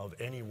of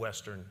any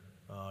Western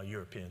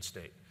European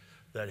state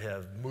that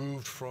have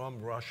moved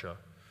from Russia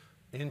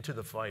into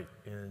the fight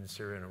in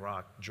Syria and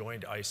Iraq,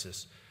 joined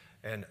ISIS,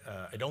 and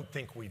I don't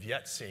think we've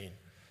yet seen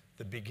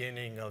the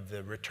beginning of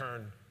the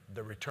return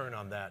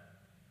on that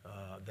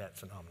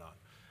phenomenon,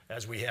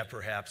 as we have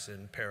perhaps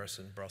in Paris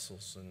and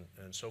Brussels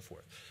and so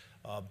forth.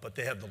 But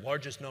they have the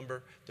largest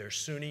number. They're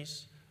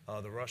Sunnis.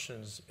 The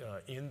Russians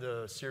in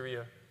the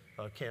Syria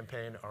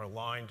campaign are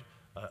aligned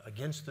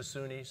against the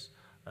Sunnis,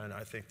 and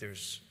I think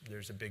there's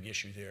a big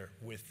issue there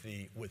with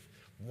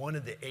one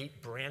of the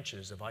 8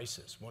 branches of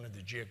ISIS, one of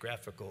the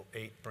geographical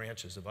 8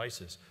 branches of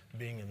ISIS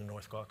being in the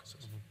North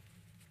Caucasus.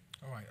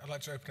 All right, I'd like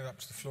to open it up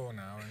to the floor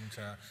now,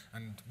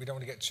 and we don't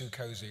want to get too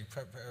cozy,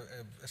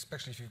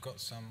 especially if you've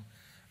got some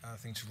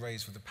thing to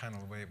raise with the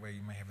panel where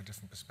you may have a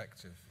different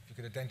perspective. If you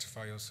could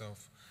identify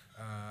yourself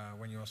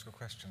when you ask a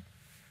question.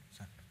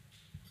 So.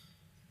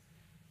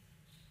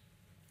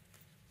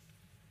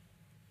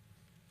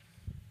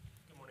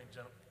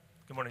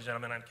 Good morning,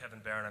 gentlemen. I'm Kevin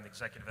Barron. I'm the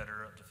executive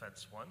editor of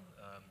Defense One.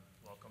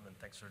 Welcome, and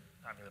thanks for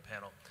having the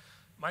panel.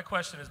 My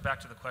question is back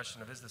to the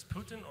question of, is this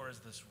Putin or is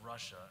this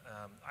Russia?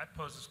 I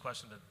posed this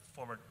question to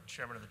former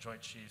chairman of the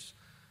Joint Chiefs,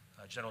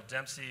 General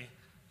Dempsey,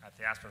 at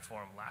the Aspen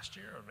Forum last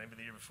year, or maybe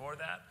the year before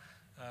that,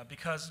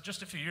 because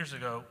just a few years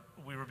ago,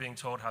 we were being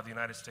told how the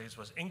United States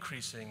was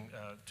increasing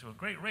to a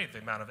great rate the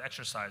amount of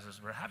exercises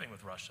we're having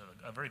with Russia,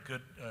 a very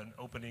good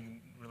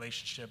opening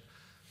relationship,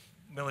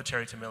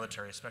 military to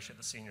military, especially at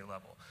the senior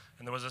level.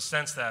 And there was a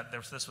sense that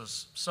this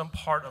was some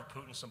part of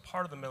Putin, some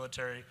part of the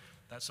military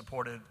that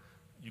supported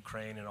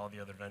Ukraine and all the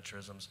other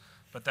venturisms,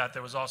 but that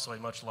there was also a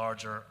much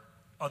larger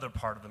other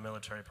part of the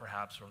military,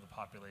 perhaps, or the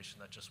population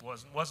that just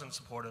wasn't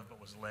supportive but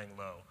was laying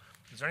low.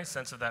 Is there any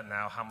sense of that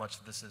now, how much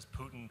of this is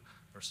Putin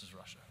versus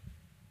Russia?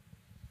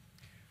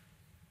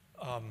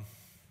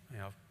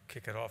 Yeah, I'll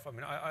kick it off. I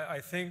mean, I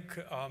think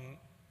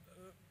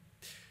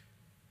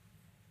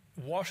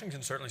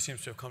Washington certainly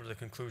seems to have come to the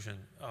conclusion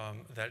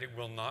that it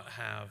will not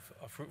have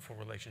a fruitful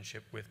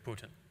relationship with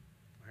Putin,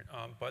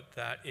 right? But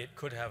that it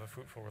could have a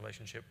fruitful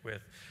relationship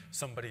with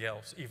somebody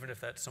else, even if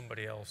that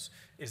somebody else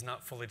is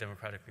not fully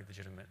democratically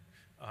legitimate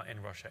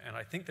in Russia. And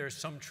I think there's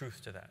some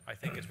truth to that. I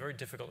think it's very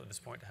difficult at this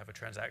point to have a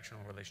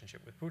transactional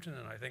relationship with Putin,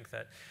 and I think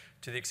that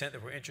to the extent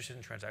that we're interested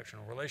in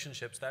transactional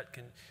relationships, that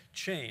can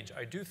change.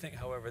 I do think,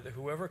 however, that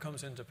whoever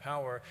comes into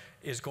power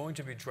is going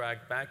to be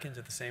dragged back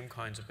into the same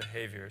kinds of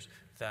behaviors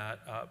that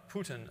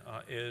Putin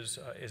is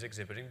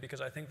exhibiting,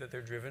 because I think that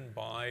they're driven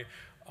by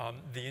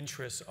the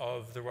interests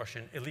of the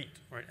Russian elite,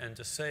 right? And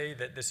to say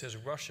that this is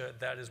Russia,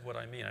 that is what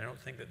I mean. I don't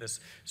think that this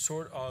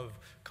sort of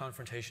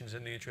confrontation is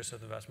in the interest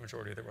of the vast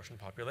majority of the Russian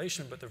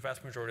population, but the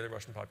vast majority of the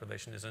Russian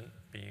population isn't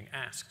being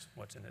asked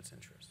what's in its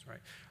interest,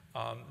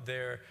 right?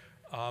 There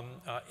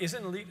is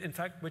an elite, in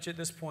fact, which at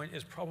this point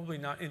is probably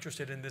not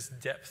interested in this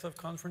depth of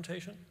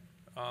confrontation.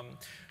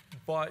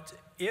 But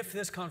if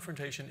this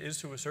confrontation is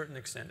to a certain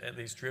extent at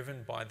least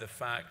driven by the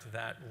fact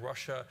that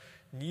Russia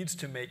needs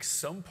to make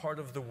some part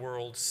of the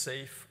world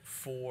safe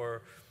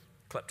for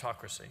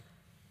kleptocracy,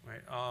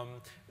 right,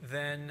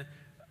 then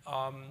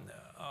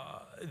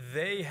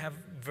they have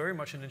very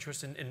much an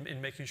interest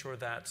in making sure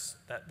that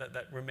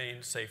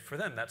remains safe for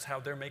them. That's how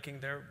they're making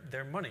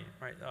their money,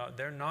 right?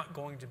 They're not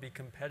going to be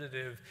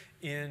competitive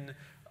in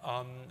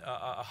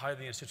a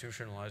highly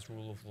institutionalized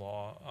rule of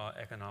law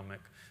economic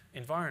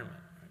environment.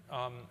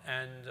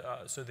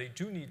 So they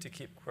do need to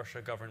keep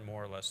Russia governed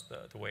more or less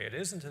the way it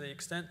is, and to the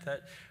extent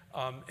that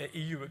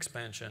EU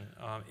expansion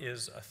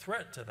is a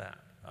threat to that,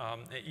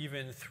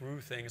 even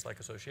through things like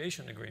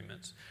association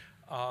agreements,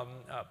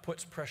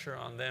 puts pressure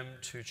on them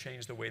to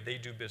change the way they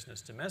do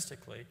business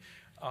domestically,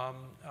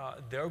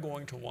 they're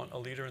going to want a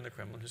leader in the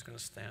Kremlin who's going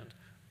to stand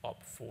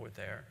up for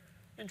their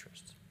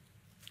interests.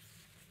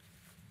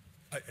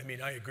 I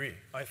mean, I agree.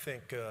 I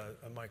think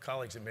my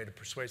colleagues have made a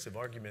persuasive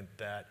argument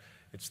that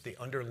it's the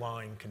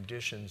underlying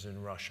conditions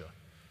in Russia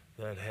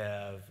that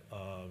have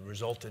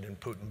resulted in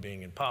Putin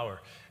being in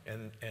power.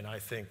 And I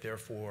think,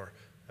 therefore,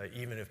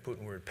 even if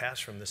Putin were to pass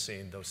from the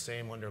scene, those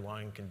same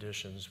underlying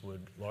conditions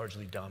would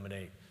largely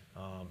dominate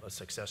a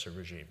successor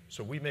regime.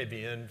 So we may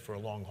be in for a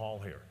long haul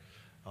here.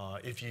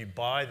 If you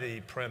buy the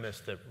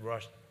premise that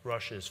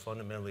Russia is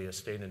fundamentally a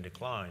state in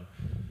decline,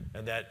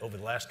 and that over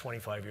the last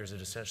 25 years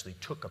it essentially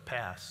took a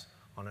pass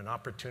on an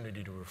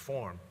opportunity to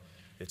reform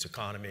its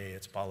economy,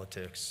 its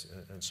politics,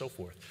 and so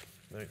forth.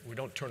 We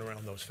don't turn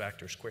around those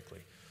factors quickly.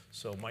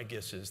 So my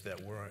guess is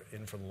that we're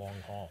in for the long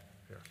haul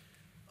here.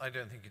 I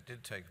don't think it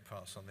did take a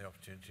pass on the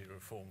opportunity to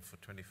reform for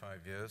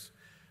 25 years.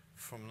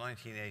 From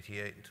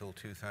 1988 until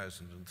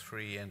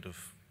 2003, end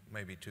of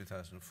maybe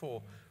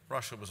 2004,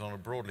 Russia was on a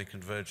broadly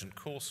convergent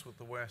course with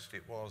the West.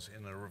 It was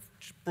in a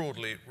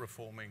broadly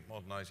reforming,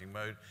 modernizing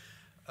mode.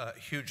 A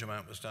huge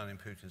amount was done in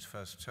Putin's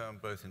first term,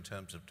 both in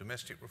terms of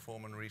domestic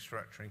reform and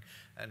restructuring,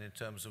 and in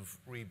terms of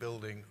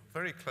rebuilding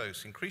very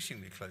close,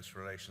 increasingly close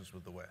relations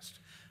with the West.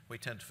 We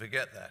tend to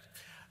forget that.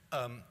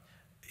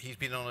 He's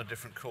been on a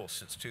different course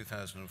since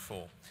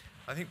 2004.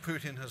 I think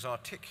Putin has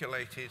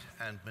articulated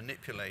and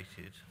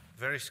manipulated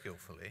very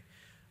skillfully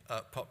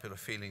popular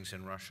feelings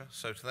in Russia.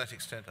 So to that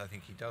extent, I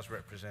think he does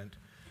represent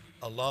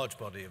a large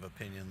body of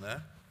opinion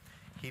there.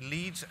 He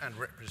leads and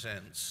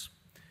represents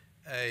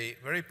a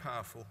very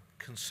powerful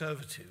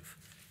conservative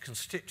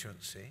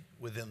constituency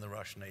within the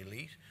Russian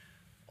elite,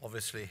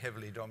 obviously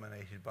heavily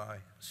dominated by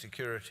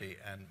security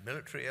and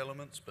military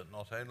elements, but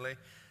not only,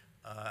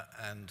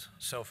 and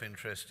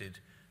self-interested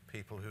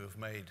people who have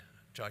made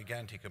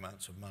gigantic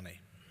amounts of money.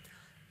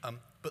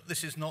 But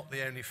this is not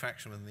the only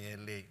faction within the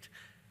elite.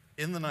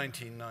 In the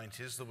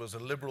 1990s, there was a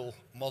liberal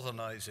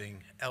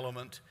modernizing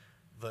element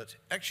that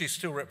actually is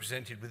still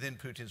represented within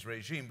Putin's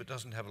regime, but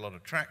doesn't have a lot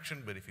of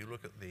traction. But if you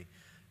look at the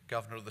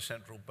governor of the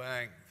central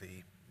bank,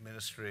 the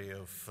Ministry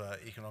of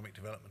Economic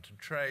Development and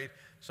Trade,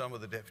 some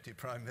of the deputy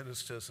prime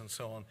ministers and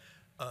so on,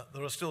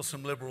 there are still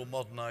some liberal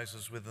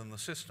modernizers within the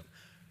system.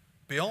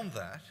 Beyond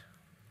that,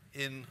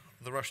 in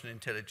the Russian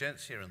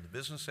intelligentsia and the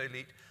business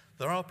elite,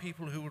 there are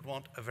people who would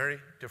want a very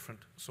different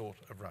sort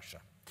of Russia.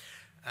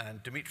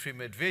 And Dmitry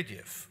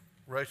Medvedev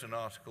wrote an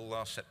article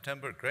last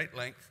September at great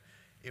length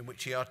in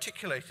which he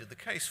articulated the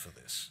case for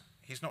this.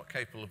 He's not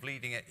capable of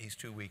leading it, he's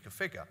too weak a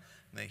figure.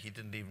 He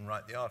didn't even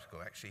write the article,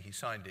 actually, he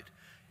signed it.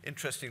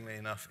 Interestingly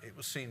enough, it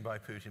was seen by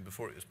Putin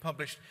before it was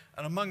published,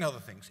 and among other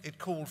things, it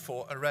called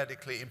for a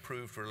radically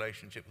improved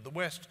relationship with the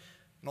West,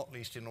 not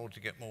least in order to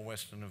get more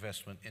Western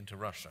investment into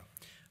Russia.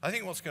 I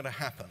think what's going to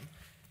happen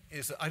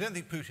is that I don't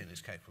think Putin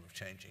is capable of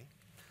changing.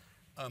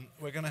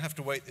 We're going to have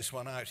to wait this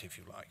one out, if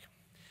you like.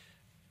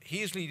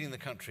 he is leading the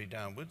country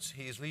downwards.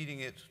 He is leading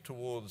it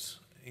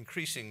towards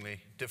increasingly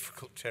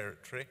difficult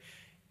territory.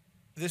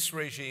 This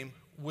regime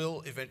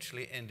will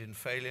eventually end in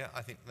failure.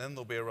 I think then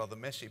there'll be a rather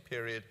messy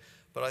period,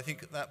 but I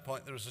think at that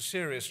point there is a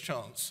serious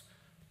chance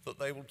that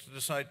they will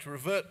decide to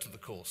revert to the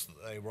course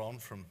that they were on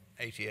from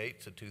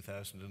 88 to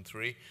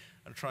 2003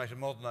 and try to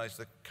modernize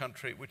the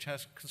country, which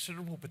has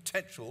considerable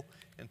potential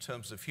in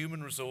terms of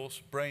human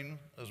resource, brain,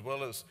 as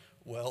well as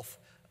wealth,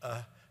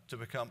 to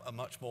become a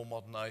much more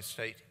modernized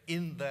state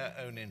in their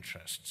own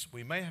interests.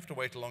 We may have to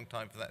wait a long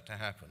time for that to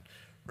happen.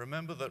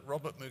 Remember that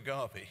Robert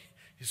Mugabe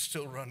is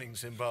still running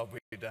Zimbabwe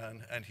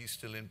down, and he's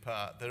still in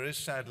power. There is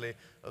sadly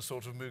a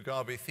sort of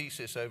Mugabe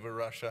thesis over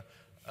Russia,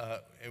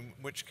 in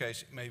which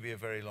case it may be a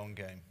very long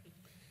game.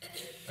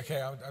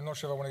 Okay, I'm not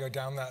sure if I want to go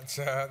down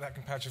that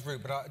comparative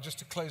route, but just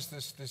to close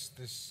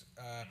this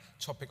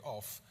topic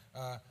off,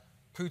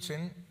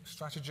 Putin,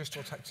 strategist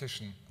or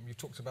tactician? You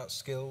talked about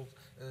skill,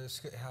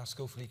 how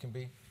skillful he can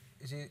be.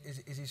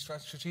 Is he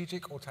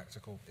strategic or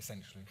tactical,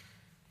 essentially?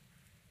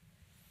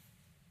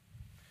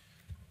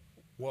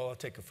 Well, I'll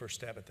take a first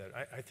stab at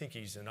that. I think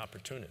he's an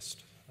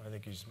opportunist. I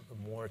think he's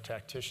more a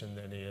tactician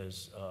than he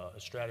is a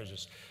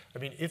strategist. I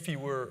mean, if he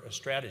were a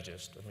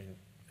strategist, I mean,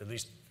 at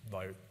least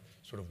by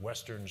sort of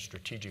Western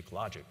strategic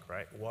logic,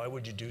 right? Why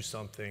would you do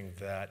something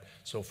that,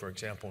 so for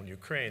example, in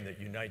Ukraine, that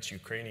unites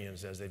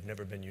Ukrainians as they've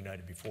never been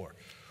united before?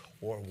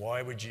 Or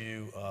why would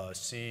you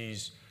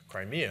seize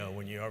Crimea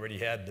when you already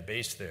had the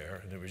base there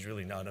and it was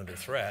really not under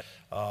threat,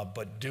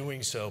 but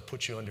doing so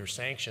puts you under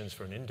sanctions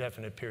for an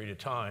indefinite period of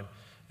time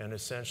and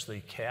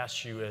essentially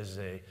casts you as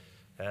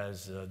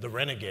the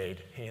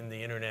renegade in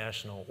the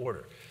international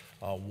order?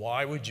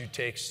 Why would you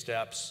take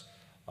steps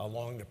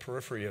along the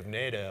periphery of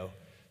NATO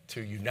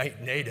to unite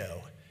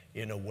NATO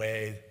in a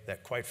way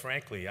that, quite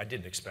frankly, I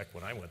didn't expect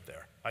when I went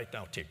there? I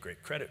now take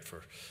great credit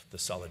for the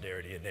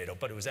solidarity in NATO,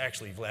 but it was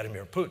actually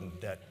Vladimir Putin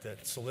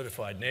that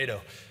solidified NATO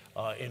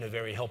in a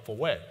very helpful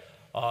way.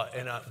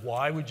 And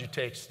why would you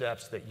take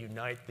steps that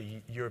unite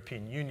the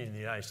European Union and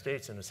the United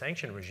States in a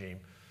sanction regime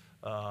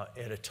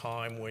at a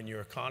time when your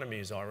economy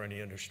is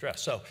already under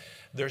stress? So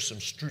there's some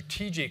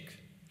strategic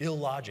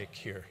illogic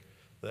here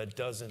that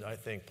doesn't, I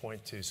think,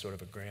 point to sort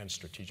of a grand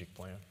strategic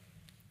plan.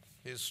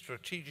 His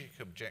strategic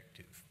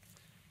objective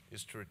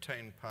is to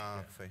retain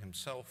power for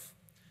himself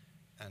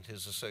and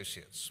his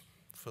associates,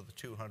 for the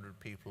 200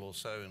 people or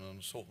so in an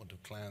assortment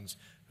of clans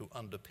who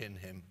underpin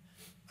him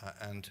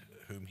and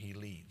whom he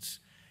leads.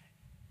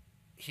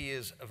 He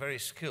is a very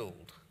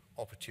skilled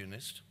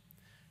opportunist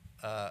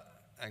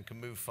and can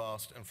move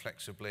fast and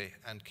flexibly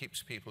and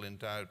keeps people in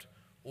doubt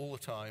all the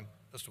time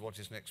as to what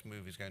his next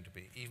move is going to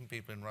be. Even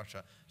people in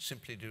Russia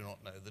simply do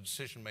not know. The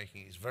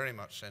decision-making is very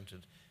much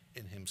centered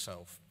in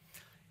himself.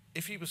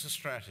 If he was a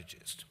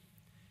strategist,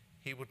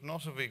 he would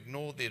not have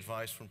ignored the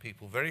advice from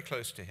people very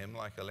close to him,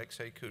 like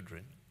Alexei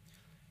Kudrin,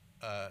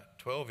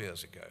 12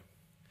 years ago,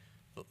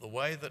 that the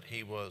way that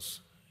he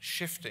was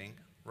shifting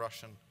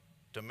Russian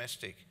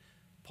domestic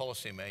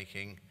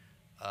policy-making,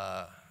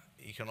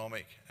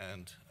 economic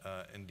and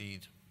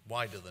indeed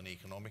wider than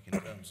economic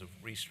in terms of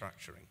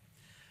restructuring,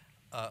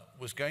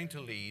 was going to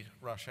lead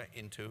Russia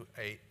into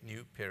a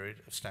new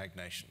period of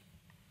stagnation,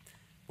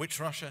 which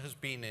Russia has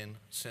been in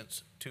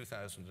since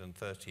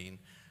 2013.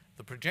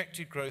 The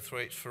projected growth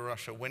rates for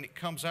Russia, when it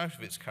comes out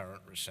of its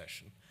current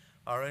recession,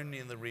 are only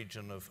in the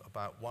region of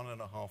about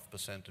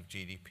 1.5% of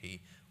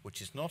GDP,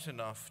 which is not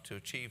enough to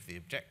achieve the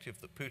objective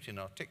that Putin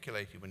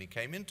articulated when he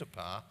came into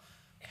power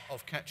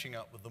of catching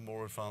up with the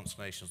more advanced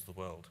nations of the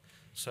world.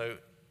 So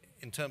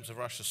in terms of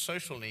Russia's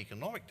social and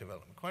economic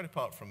development, quite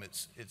apart from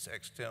its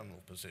external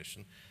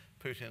position,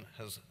 Putin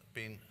has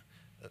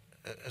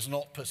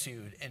not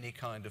pursued any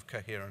kind of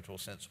coherent or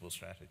sensible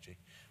strategy.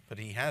 But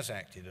he has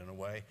acted in a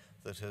way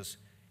that has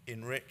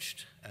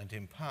enriched and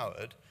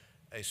empowered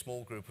a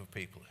small group of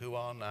people who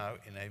are now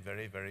in a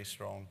very, very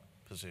strong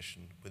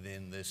position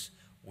within this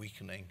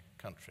weakening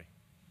country.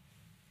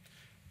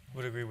 I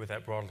would agree with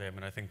that broadly. I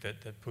mean, I think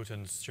that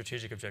Putin's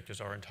strategic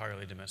objectives are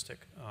entirely domestic,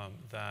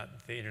 that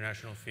the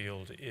international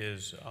field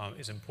is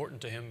important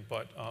to him,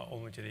 but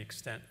only to the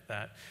extent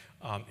that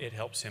it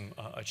helps him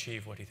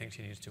achieve what he thinks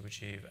he needs to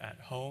achieve at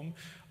home.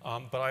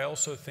 But I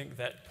also think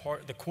that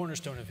the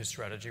cornerstone of his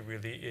strategy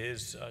really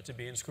is to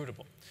be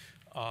inscrutable.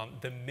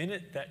 The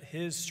minute that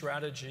his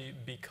strategy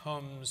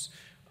becomes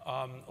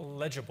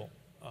legible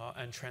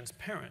and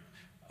transparent,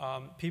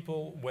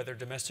 people, whether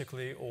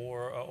domestically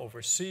or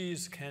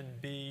overseas, can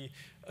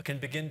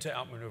begin to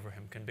outmaneuver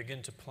him, can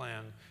begin to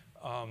plan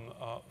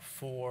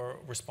for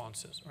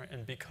responses, right?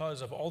 And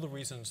because of all the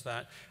reasons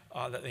that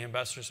the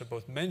ambassadors have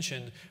both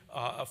mentioned,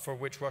 for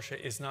which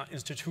Russia is not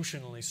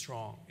institutionally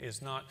strong, is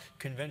not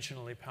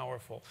conventionally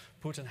powerful,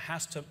 Putin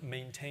has to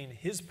maintain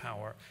his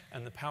power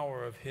and the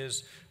power of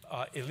his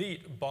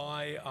elite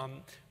by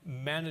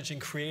managing,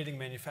 creating,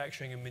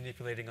 manufacturing, and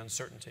manipulating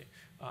uncertainty.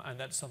 And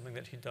that's something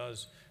that he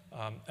does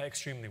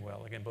extremely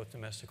well, again, both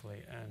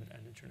domestically and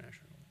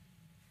internationally.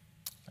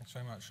 Thanks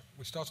very much.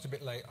 We started a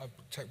bit late. I'll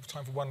take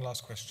time for one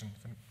last question.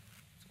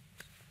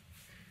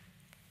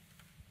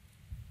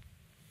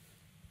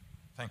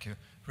 Thank you.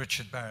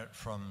 Richard Barrett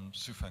from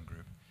Sufan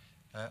Group.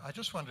 I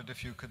just wondered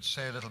if you could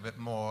say a little bit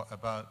more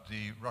about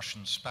the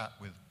Russian spat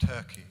with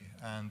Turkey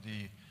and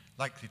the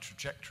likely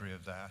trajectory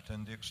of that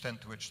and the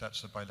extent to which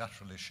that's a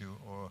bilateral issue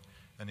or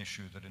an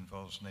issue that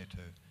involves NATO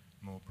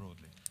more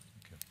broadly.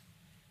 Thank you.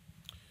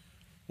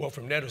 Well,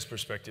 from NATO's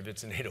perspective,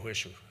 it's a NATO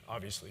issue,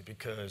 obviously,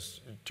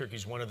 because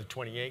Turkey's one of the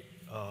 28.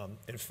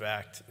 In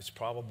fact, it's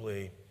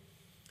probably,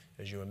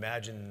 as you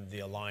imagine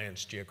the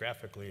alliance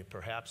geographically,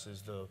 perhaps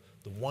is the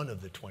one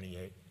of the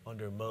 28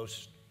 under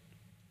most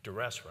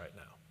duress right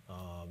now.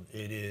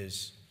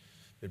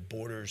 It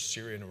borders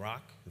Syria and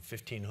Iraq, the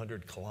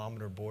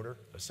 1,500-kilometer border,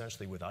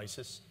 essentially with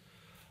ISIS.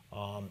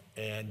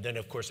 And then,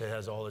 of course, it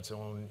has all its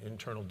own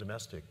internal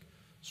domestic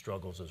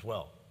struggles as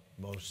well,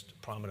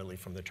 most prominently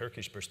from the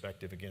Turkish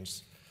perspective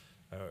against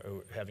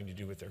having to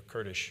do with their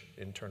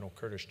internal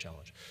Kurdish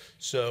challenge.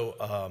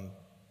 So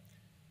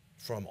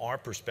from our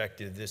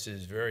perspective, this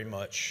is very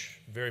much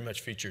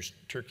features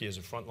Turkey as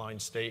a frontline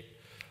state.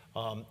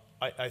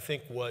 I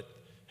think what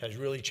has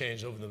really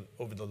changed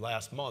over the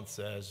last months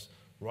as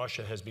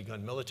Russia has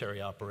begun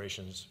military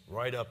operations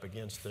right up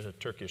against the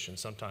Turkish and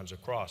sometimes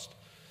across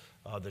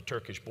the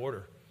Turkish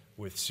border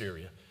with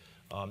Syria.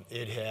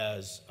 It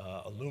has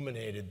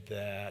illuminated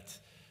that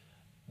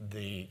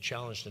the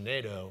challenge to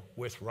NATO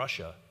with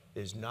Russia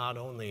is not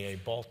only a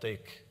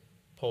Baltic,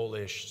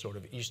 Polish, sort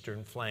of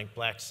eastern flank,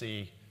 Black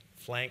Sea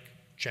flank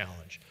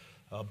challenge,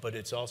 but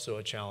it's also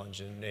a challenge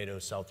in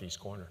NATO's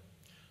southeast corner.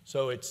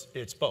 So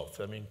it's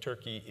both. I mean,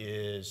 Turkey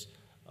is,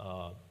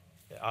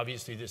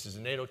 obviously this is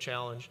a NATO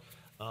challenge,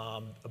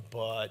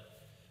 but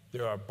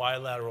there are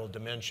bilateral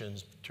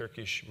dimensions,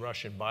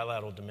 Turkish-Russian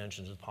bilateral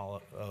dimensions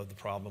of the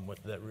problem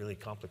that really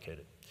complicate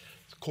it.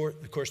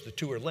 Of course, the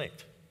two are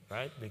linked,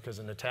 right? Because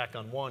an attack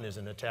on one is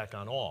an attack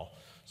on all.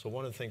 So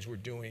one of the things we're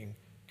doing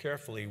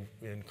carefully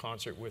in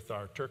concert with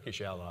our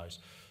Turkish allies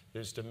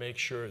is to make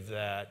sure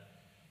that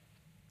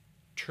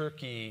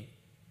Turkey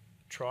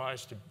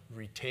tries to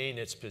retain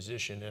its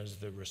position as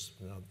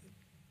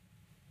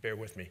bear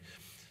with me,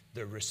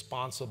 the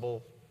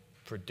responsible,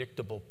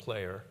 predictable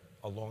player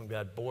along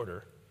that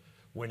border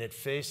when it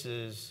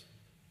faces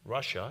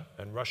Russia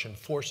and Russian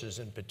forces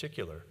in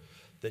particular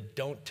that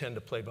don't tend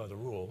to play by the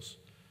rules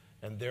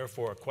and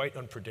therefore are quite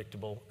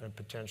unpredictable and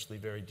potentially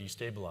very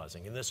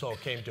destabilizing. And this all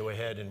came to a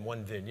head in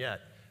one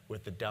vignette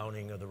with the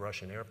downing of the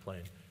Russian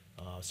airplane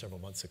several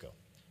months ago.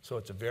 So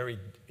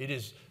it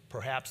is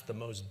perhaps the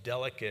most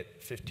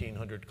delicate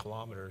 1,500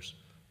 kilometers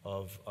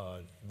of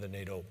the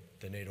NATO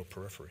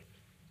periphery.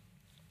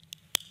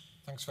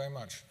 Thanks very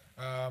much.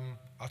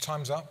 Our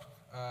time's up.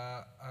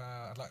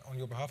 On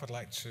your behalf, I'd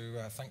like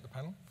to thank the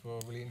panel for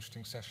a really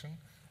interesting session,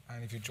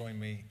 and if you join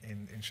me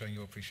in showing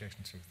your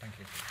appreciation too. Thank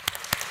you.